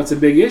see how it's a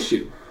big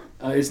issue.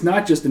 It's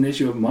not just an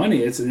issue of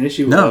money; it's an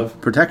issue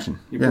of protection.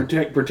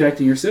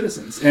 Protecting your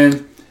citizens,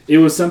 and it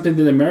was something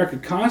that America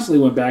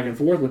constantly went back and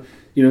forth with.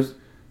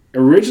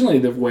 Originally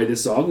the way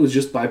this solved was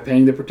just by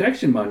paying the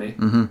protection money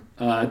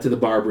to the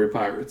Barbary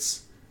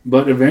pirates,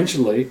 but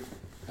eventually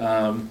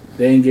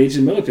they engaged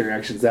in military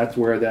actions. That's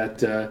where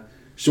that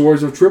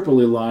Shores of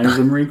Tripoli line of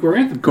the Marine Corps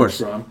anthem comes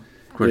from.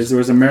 Is there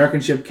was an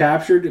American ship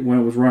captured when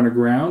it was run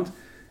aground,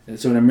 and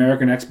so an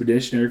American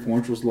expeditionary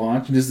force was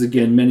launched. And this is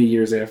again many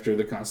years after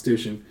the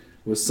Constitution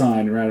was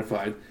signed and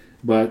ratified.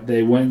 But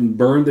they went and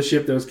burned the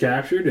ship that was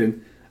captured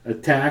and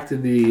attacked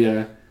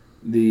the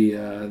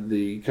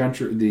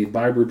country, the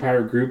Barbary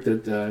pirate group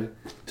that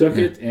took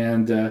it,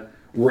 and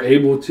were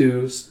able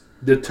to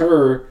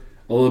deter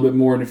a little bit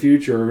more in the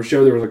future, or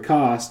show there was a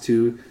cost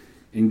to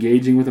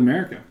engaging with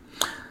America.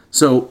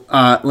 So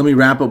let me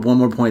wrap up one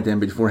more point then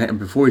before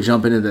we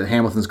jump into the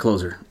Hamilton's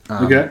closer.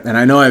 Okay. And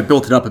I know I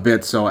built it up a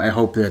bit, so I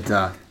hope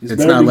that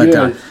it's not let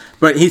down.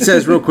 But he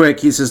says real quick,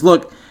 he says,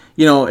 look,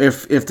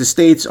 if the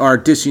states are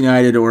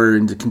disunited or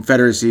into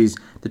confederacies,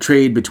 the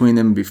trade between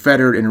them would be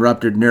fettered,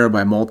 interrupted, narrowed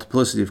by a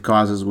multiplicity of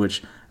causes,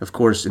 which, of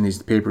course, in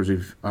these papers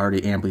we've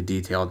already amply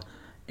detailed.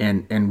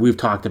 And we've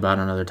talked about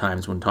on other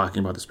times when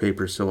talking about this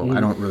paper, so I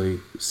don't really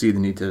see the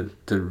need to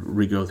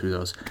re-go through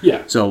those.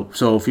 Yeah. So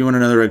if you want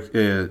another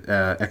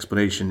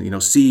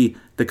explanation, see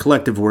the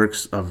collective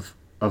works of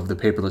the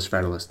paperless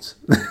Federalists.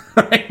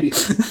 Right?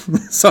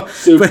 So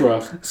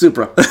Supra.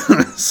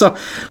 So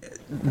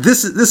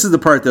this is the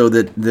part though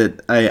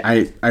that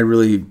I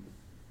really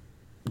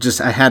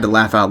I had to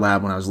laugh out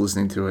loud when I was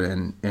listening to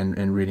it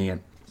and reading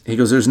it. He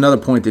goes, there's another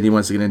point that he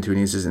wants to get into, and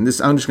he says, I'm just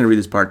going to read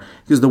this part.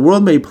 Because the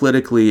world may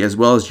politically, as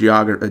well as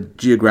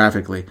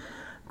geographically,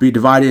 be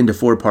divided into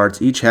four parts,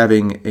 each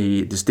having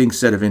a distinct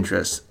set of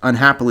interests.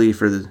 Unhappily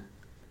for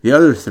the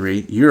other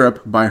three,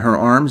 Europe, by her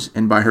arms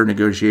and by her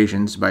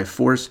negotiations, by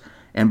force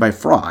and by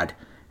fraud,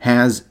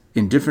 has,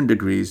 in different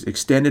degrees,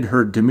 extended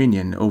her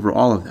dominion over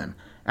all of them.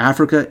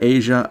 Africa,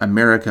 Asia,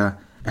 America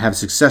have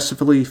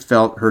successfully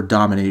felt her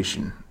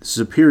domination. The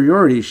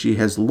superiority she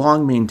has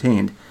long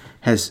maintained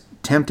has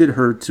tempted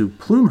her to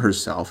plume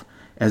herself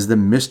as the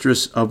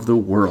mistress of the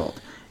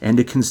world. and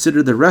to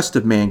consider the rest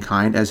of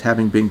mankind as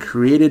having been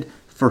created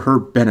for her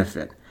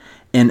benefit.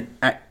 And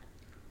I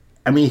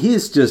mean,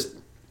 he's just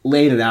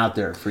laid it out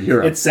there for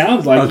Europe. It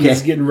sounds like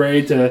he's getting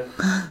ready to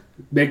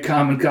make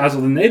common cause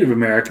with the Native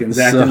Americans,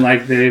 acting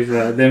like they've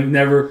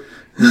never.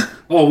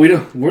 Oh,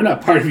 we're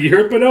not part of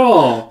Europe at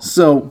all.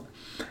 So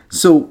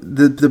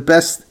the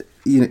best,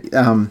 he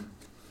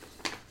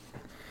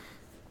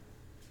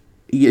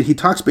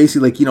talks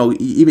basically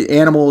like, even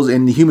animals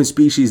and the human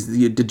species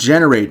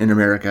degenerate in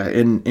America,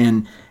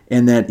 and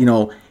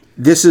that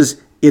this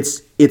is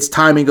it's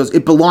time. He goes,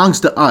 it belongs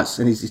to us,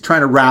 and he's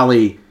trying to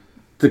rally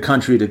the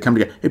country to come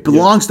together. It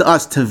belongs to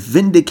us to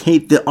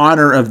vindicate the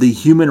honor of the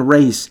human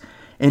race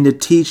and to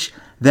teach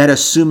that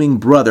assuming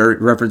brother,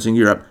 referencing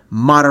Europe,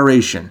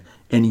 moderation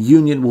and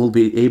union will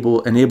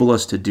enable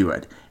us to do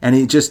it. And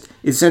he just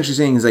essentially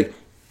saying is like,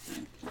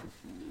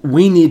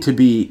 we need to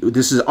be,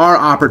 this is our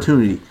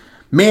opportunity,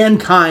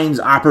 mankind's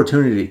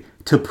opportunity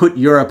to put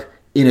Europe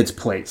in its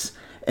place.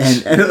 And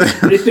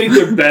they think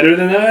they're better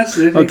than us.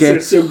 They think they're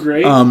so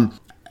great.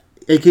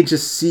 I could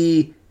just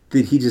see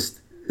that he just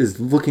is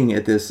looking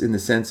at this in the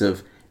sense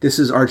of, this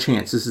is our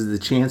chance. This is the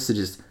chance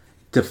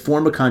to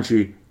form a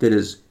country that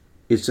is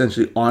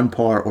essentially on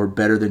par or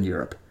better than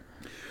Europe.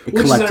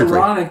 Which is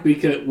ironic,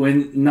 because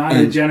when not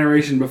a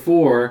generation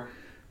before,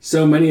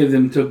 so many of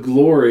them took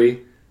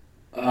glory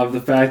of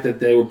the fact that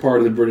they were part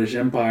of the British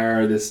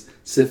Empire, this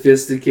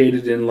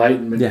sophisticated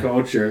Enlightenment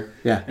culture.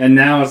 Yeah. And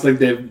now it's like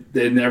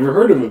they've never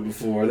heard of it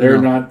before.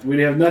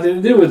 We have nothing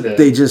to do with it.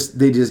 He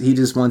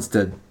just wants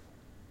to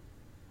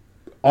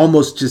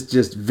almost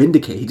just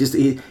vindicate.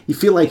 He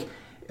feel like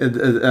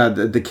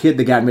the kid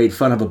that got made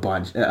fun of a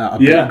bunch,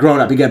 grown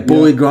up. He got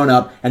bullied growing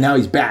up, and now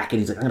he's back, and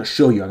he's like, I'm going to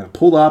show you. I'm going to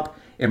pull up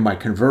in my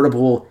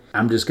convertible.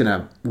 I'm just going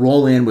to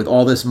roll in with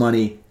all this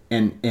money,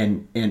 and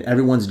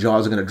everyone's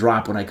jaws are going to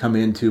drop when I come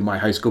into my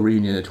high school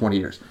reunion in 20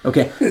 years.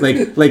 Okay,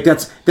 like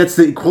that's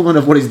the equivalent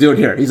of what he's doing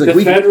here. He's like,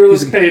 the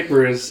Federalist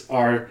Papers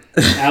are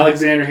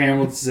Alexander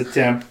Hamilton's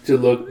attempt to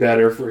look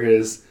better for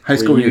his high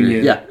school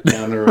reunion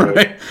down the road.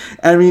 Right?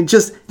 I mean,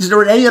 just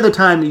any other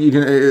time you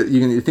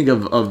can think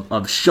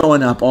of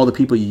showing up all the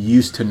people you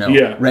used to know.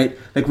 Yeah. Right.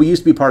 Like, we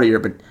used to be part of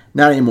Europe, but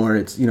not anymore.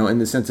 It's in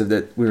the sense of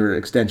that we were an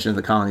extension of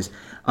the colonies.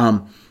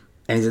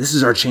 And he said, this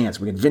is our chance.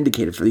 We can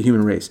vindicate it for the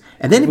human race.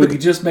 And then we could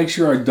just make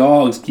sure our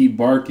dogs keep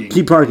barking.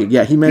 Keep barking.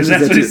 Yeah, he mentions that.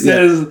 That's what he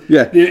says.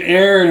 Yeah. The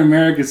air in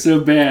America is so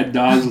bad,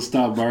 dogs will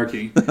stop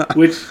barking.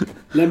 Which,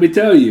 let me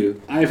tell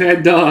you, I've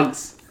had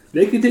dogs.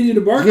 They continue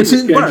to bark in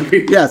this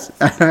country. Yes.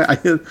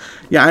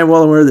 I'm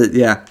well aware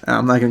that,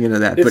 I'm not going to get into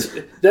that.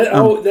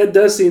 That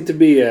does seem to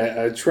be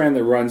a trend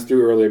that runs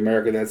through early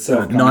America, that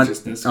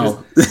self-consciousness. I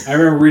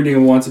remember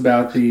reading once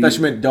about the... That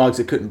meant dogs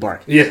that couldn't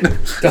bark. Yeah,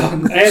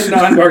 and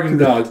non-barking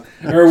dogs.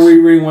 I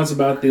remember reading once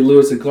about the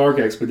Lewis and Clark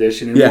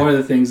expedition, and one of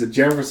the things that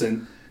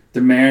Jefferson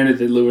demanded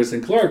that Lewis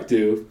and Clark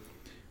do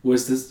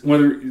was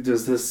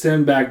to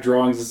send back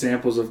drawings and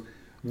samples of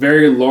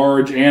very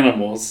large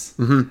animals,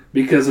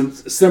 because a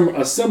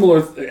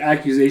similar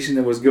accusation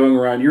that was going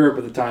around Europe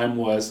at the time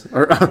was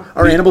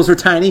our animals are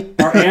tiny.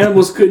 Our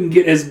animals couldn't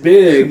get as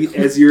big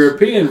as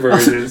European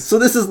versions. So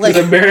this is like,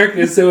 America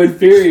is so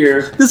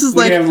inferior. This is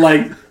we have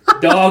like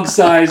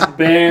dog-sized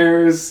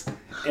bears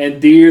and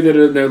deer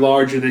they're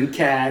larger than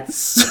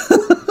cats,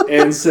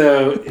 and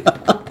so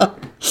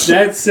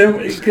that's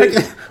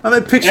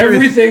I'm picturing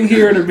everything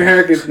here in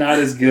America is not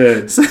as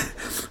good.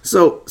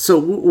 So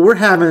we're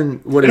having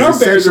what is Our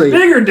essentially...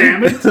 bears are bigger,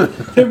 damn it!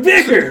 They're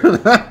bigger.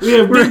 We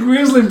have big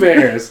grizzly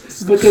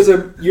bears, but there's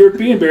a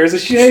European bear is a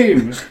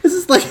shame. This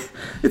is like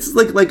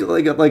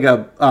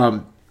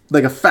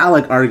a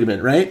phallic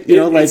argument, right?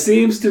 It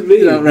seems to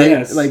be, right?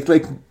 Yes.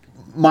 Like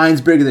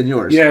mine's bigger than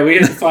yours. Yeah, we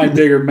had to find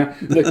bigger.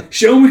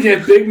 Show them we can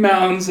have big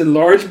mountains and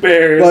large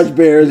bears. And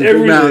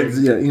big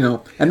mountains. Yeah,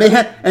 and they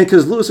had, and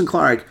because Lewis and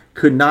Clark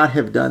could not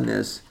have done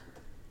this,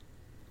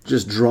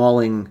 just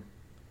drawing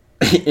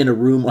in a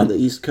room on the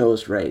East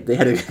Coast, right? They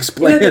had to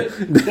explain it.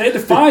 They had to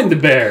find the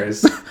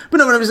bears. But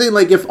no, what I'm saying,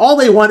 like, if all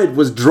they wanted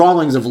was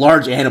drawings of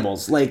large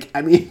animals,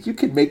 you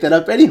could make that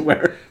up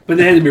anywhere. But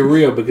they had to be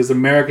real, because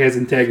America has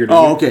integrity.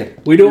 Oh, okay.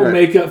 We don't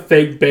make up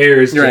fake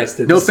bears,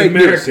 Justin. No fake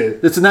news.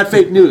 It's not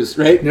fake news,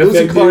 right? No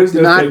fake news,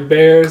 no fake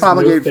bears,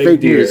 promulgate no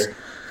fake news.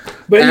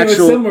 But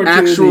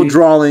actual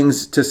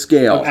drawings to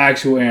scale of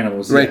actual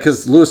animals, right?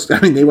 Because Lewis,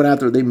 they went out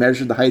there, they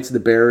measured the heights of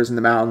the bears in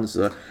the mountains.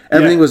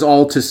 Everything was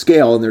all to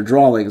scale in their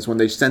drawings when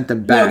they sent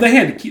them back. No, they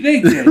had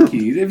keys.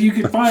 If you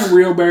could find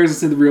real bears and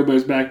send the real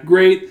bears back,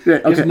 great. Yeah,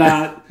 okay. If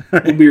not,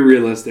 it'd be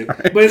realistic.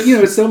 Right. But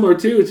it's similar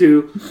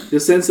to the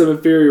sense of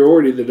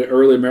inferiority that the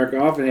early America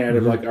often had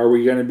of are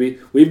we going to be?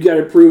 We've got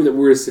to prove that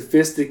we're as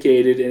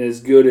sophisticated and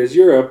as good as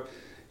Europe.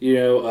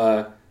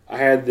 I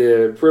had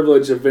the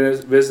privilege of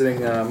visiting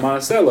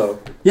Monticello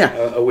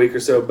a week or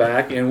so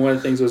back, and one of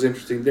the things that was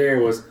interesting there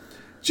was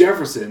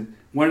Jefferson.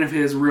 One of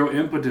the real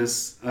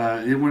impetuses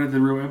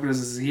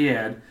he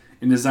had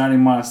in designing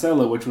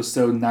Monticello, which was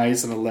so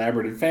nice and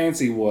elaborate and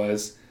fancy,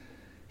 was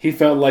he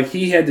felt like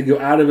he had to go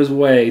out of his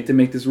way to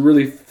make this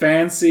really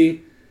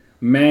fancy,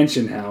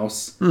 mansion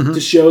house to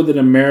show that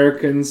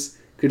Americans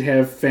could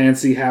have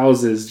fancy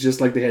houses just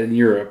like they had in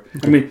Europe.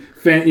 I mean,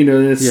 an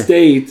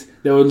estate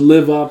that would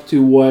live up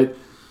to what,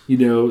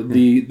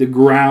 the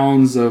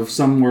grounds of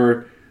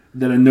somewhere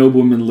that a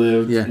nobleman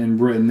lived in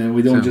Britain. And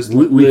we don't just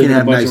live in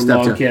a bunch of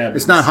log cabins.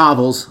 It's not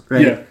hovels,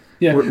 right?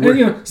 Yeah.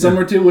 And,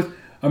 similar to with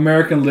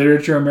American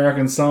literature,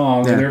 American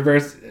songs, and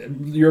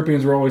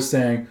Europeans were always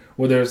saying,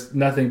 well, there's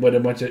nothing but a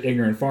bunch of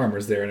ignorant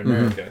farmers there in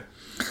America.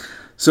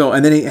 So,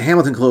 and then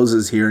Hamilton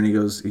closes here, and he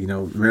goes,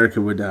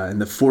 America would, and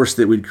the force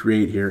that we'd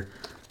create here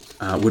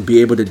would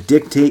be able to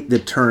dictate the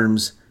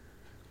terms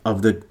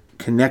of the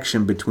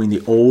connection between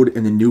the old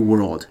and the new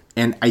world.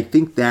 And I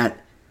think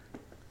that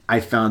I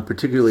found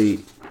particularly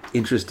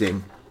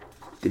interesting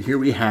that here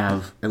we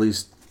have at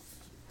least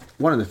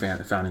one of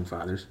the founding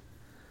fathers,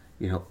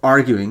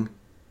 arguing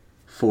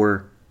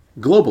for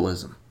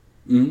globalism.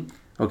 Mm-hmm.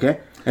 Okay,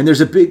 and there's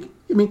a big,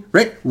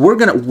 right? We're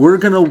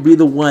gonna be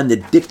the one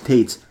that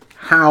dictates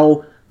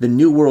how the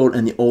new world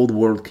and the old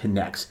world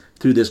connects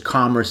through this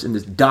commerce and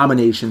this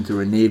domination through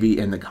a navy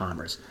and the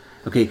commerce.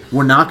 Okay,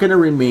 we're not going to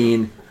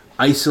remain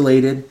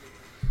isolated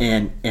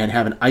and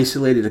have an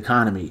isolated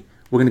economy.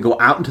 We're going to go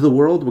out into the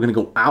world. We're going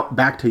to go out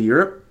back to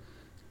Europe,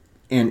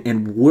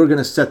 and we're going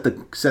to set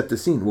the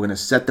scene. We're going to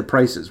set the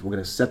prices. We're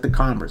going to set the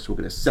commerce. We're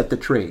going to set the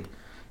trade.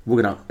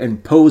 We're going to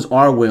impose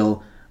our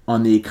will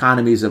on the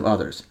economies of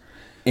others.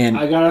 And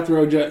I gotta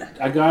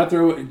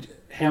throw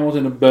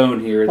Hamilton a bone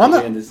here.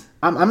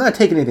 I'm not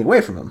taking anything away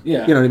from him.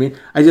 Yeah. You know what I mean?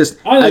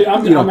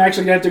 I'm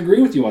actually going to have to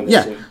agree with you on this.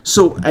 Yeah. One.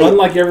 So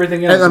unlike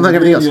everything else.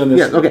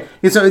 Yeah. Okay.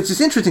 And so it's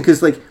just interesting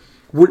because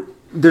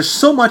there's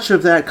so much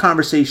of that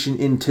conversation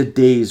in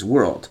today's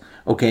world.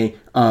 Okay.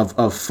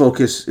 Of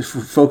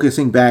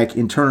focusing back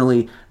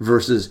internally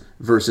versus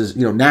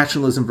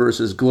nationalism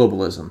versus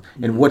globalism,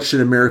 and what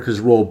should America's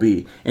role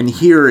be? And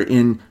here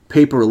in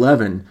paper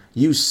 11,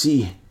 you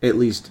see at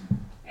least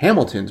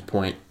Hamilton's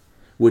point,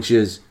 which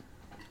is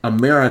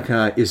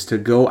America is to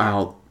go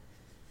out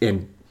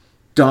and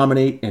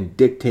dominate and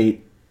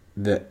dictate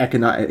the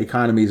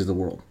economies of the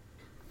world.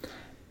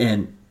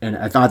 And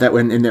I thought that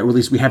at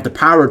least we have the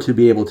power to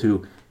be able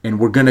to, and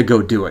we're going to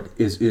go do it,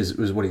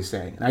 is what he's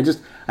saying. And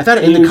I thought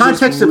in the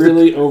context of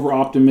really over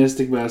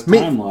optimistic about his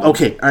timeline.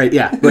 Okay, all right,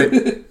 yeah, but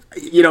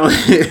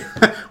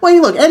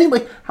well, look,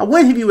 anyway,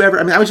 when have you ever?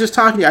 I was just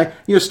talking to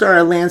you. I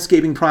started a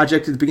landscaping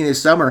project at the beginning of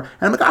summer,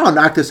 and I'm like, I'll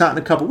knock this out in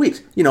a couple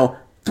weeks.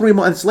 3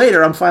 months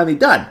later, I'm finally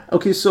done.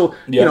 Okay, so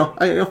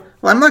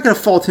I'm not going to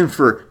fault him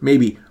for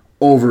maybe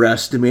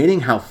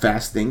overestimating how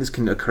fast things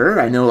can occur.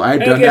 I know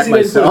I've done that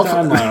myself.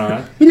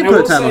 He didn't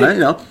put a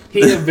timeline on it. He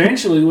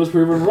eventually was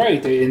proven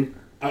right. And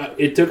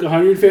it took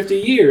 150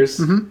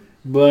 years,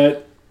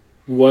 but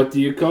what do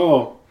you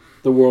call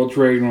the World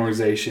Trade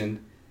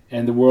Organization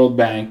and the World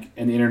Bank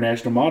and the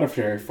International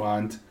Monetary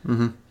Fund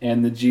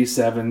and the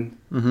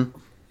G7?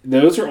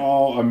 Those are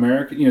all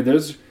American.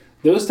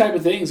 Those type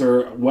of things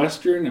are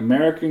Western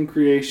American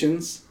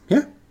creations.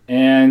 Yeah,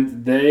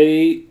 and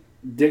they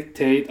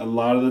dictate a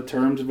lot of the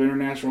terms of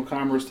international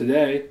commerce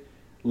today,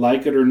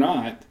 like it or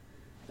not.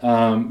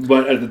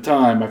 But at the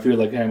time, I feel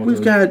like Hamilton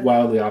was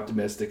wildly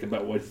optimistic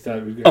about what he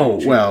thought we were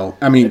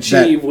going to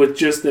achieve with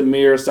just the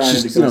mere sign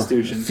of the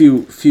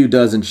Constitution. Few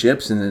dozen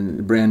ships and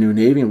a brand new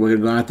navy, and we're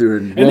going to go out there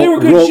and they were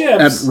good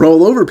ships,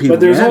 roll over people. But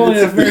there's only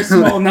a very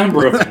small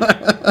number of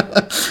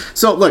them.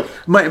 So look,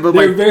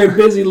 they're very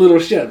busy little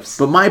ships.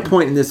 But my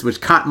point in this,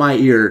 which caught my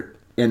ear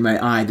and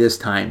my eye this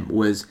time,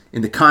 was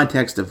in the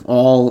context of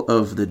all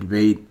of the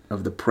debate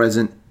of the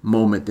present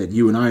moment that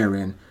you and I are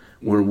in,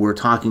 where we're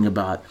talking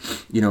about,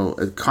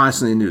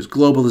 constantly in the news,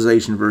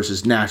 globalization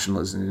versus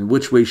nationalism, and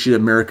which way should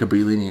America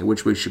be leaning and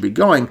which way should be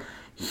going.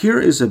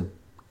 Here is a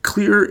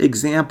clear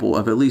example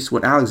of at least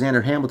what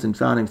Alexander Hamilton,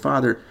 founding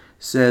father,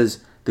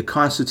 says the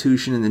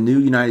Constitution in the new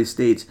United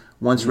States,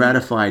 once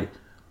ratified,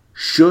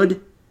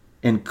 should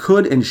and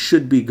could and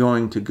should be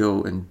going to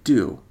go and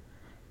do,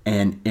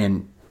 and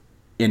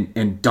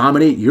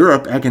dominate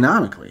Europe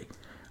economically.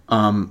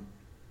 And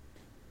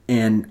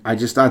I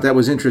just thought that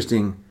was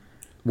interesting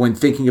when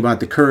thinking about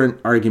the current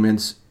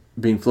arguments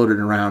being floated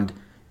around,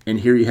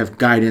 and here you have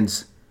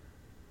guidance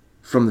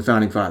from the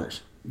founding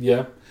fathers.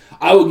 Yeah.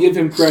 I will give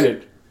him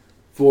credit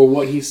for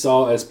what he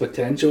saw as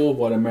potential of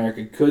what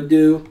America could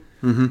do.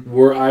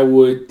 Where I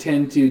would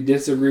tend to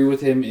disagree with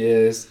him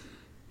is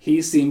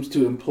he seems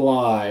to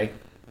imply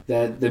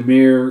that the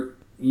mere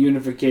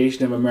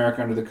unification of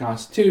America under the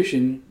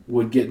Constitution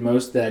would get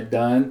most of that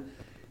done.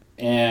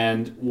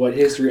 And what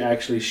history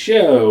actually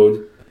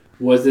showed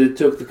was that it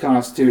took the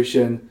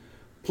Constitution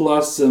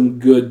plus some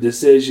good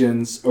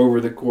decisions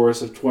over the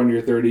course of 20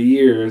 or 30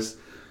 years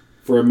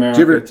for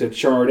America to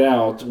chart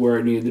out where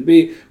it needed to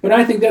be. But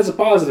I think that's a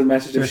positive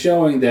message of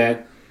showing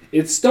that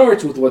it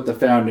starts with what the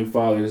Founding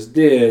Fathers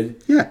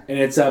did, and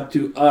it's up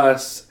to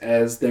us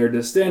as their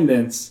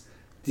descendants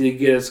to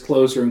get us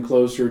closer and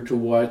closer to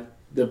what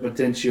the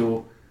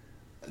potential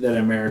that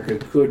America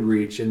could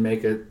reach and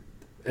make it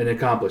and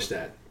accomplish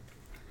that.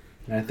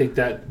 And I think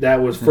that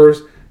was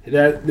first...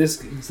 That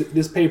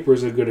this paper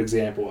is a good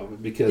example of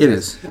it because it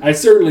is. I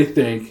certainly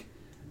think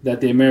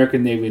that the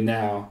American Navy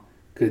now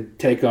could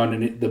take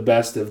on the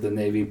best of the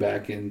Navy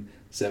back in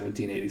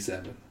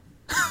 1787.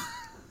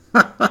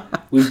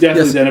 We've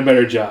definitely done a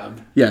better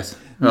job. Yes.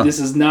 Oh. This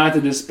is not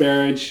to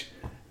disparage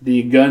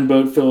the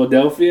gunboat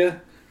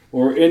Philadelphia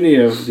or any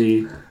of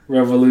the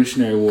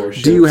Revolutionary War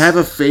ships. Do you have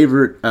a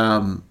favorite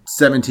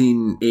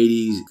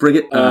 1780s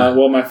frigate?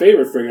 Well, my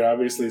favorite frigate,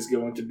 obviously, is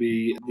going to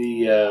be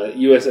the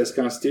USS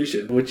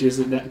Constitution, which is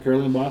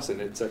currently in Boston.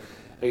 It's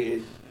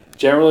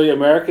generally the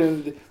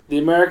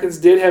Americans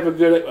did have a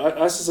good.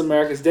 Us as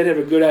Americans did have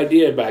a good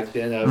idea back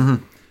then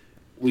of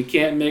we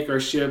can't make our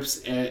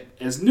ships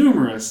as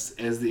numerous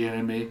as the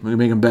enemy. We can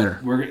make them better.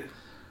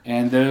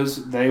 And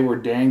they were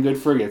dang good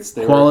frigates.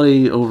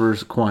 Quality over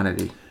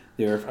quantity.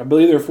 I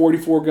believe they were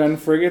 44-gun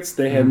frigates.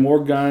 They had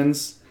more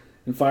guns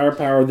and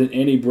firepower than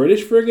any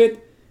British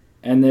frigate,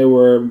 and they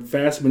were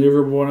fast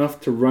maneuverable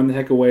enough to run the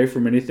heck away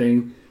from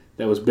anything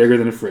that was bigger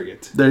than a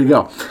frigate. There you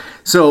go.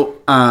 So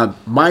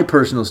my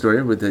personal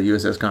story with the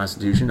USS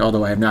Constitution,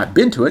 although I have not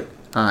been to it,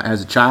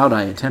 as a child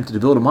I attempted to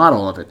build a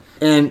model of it.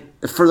 And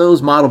for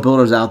those model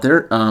builders out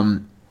there,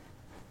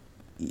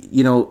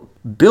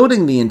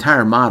 building the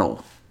entire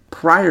model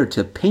prior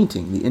to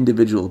painting the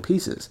individual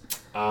pieces,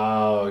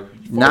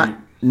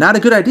 not a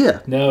good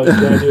idea. No, you got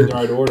to do it in the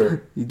right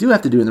order. You do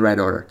have to do it in the right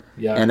order.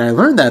 Yeah. And I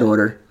learned that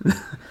order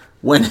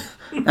when,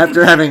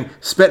 after having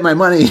spent my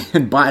money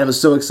and I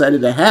was so excited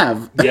to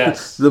have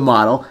the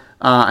model,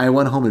 I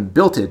went home and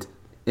built it.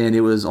 And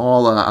it was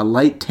all a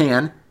light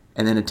tan,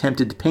 and then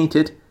attempted to paint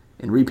it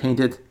and repaint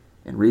it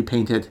and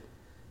repaint it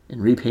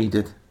and repaint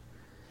it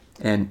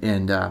and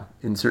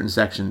in certain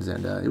sections.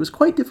 And it was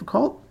quite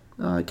difficult.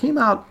 It came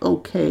out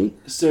okay.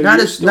 So not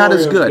your as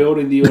story good. Of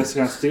building the U.S.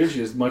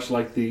 Constitution is much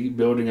like the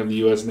building of the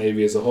U.S.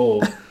 Navy as a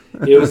whole.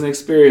 It was an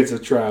experience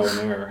of trial and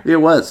error. It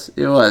was,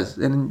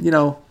 and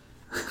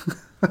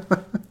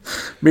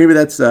maybe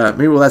that's where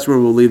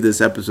we'll leave this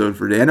episode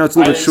for today. I know it's a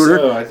little bit shorter.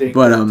 So. I think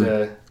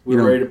that,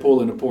 we're ready to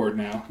pull into port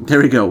now. There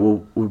we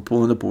go. We're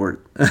pulling into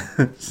port.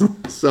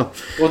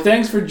 Well,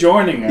 thanks for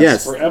joining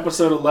us for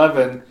episode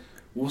 11.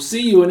 We'll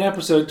see you in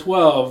episode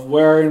 12,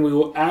 wherein we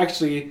will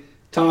actually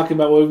talk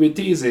about what we've been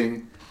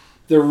teasing,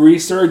 the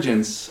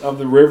resurgence of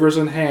the rivers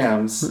and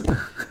hams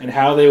and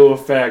how they will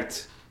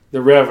affect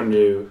the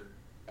revenue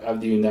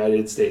of the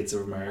United States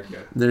of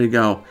America. There you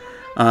go.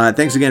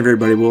 Thanks again,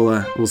 everybody.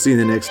 We'll see you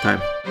the next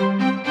time.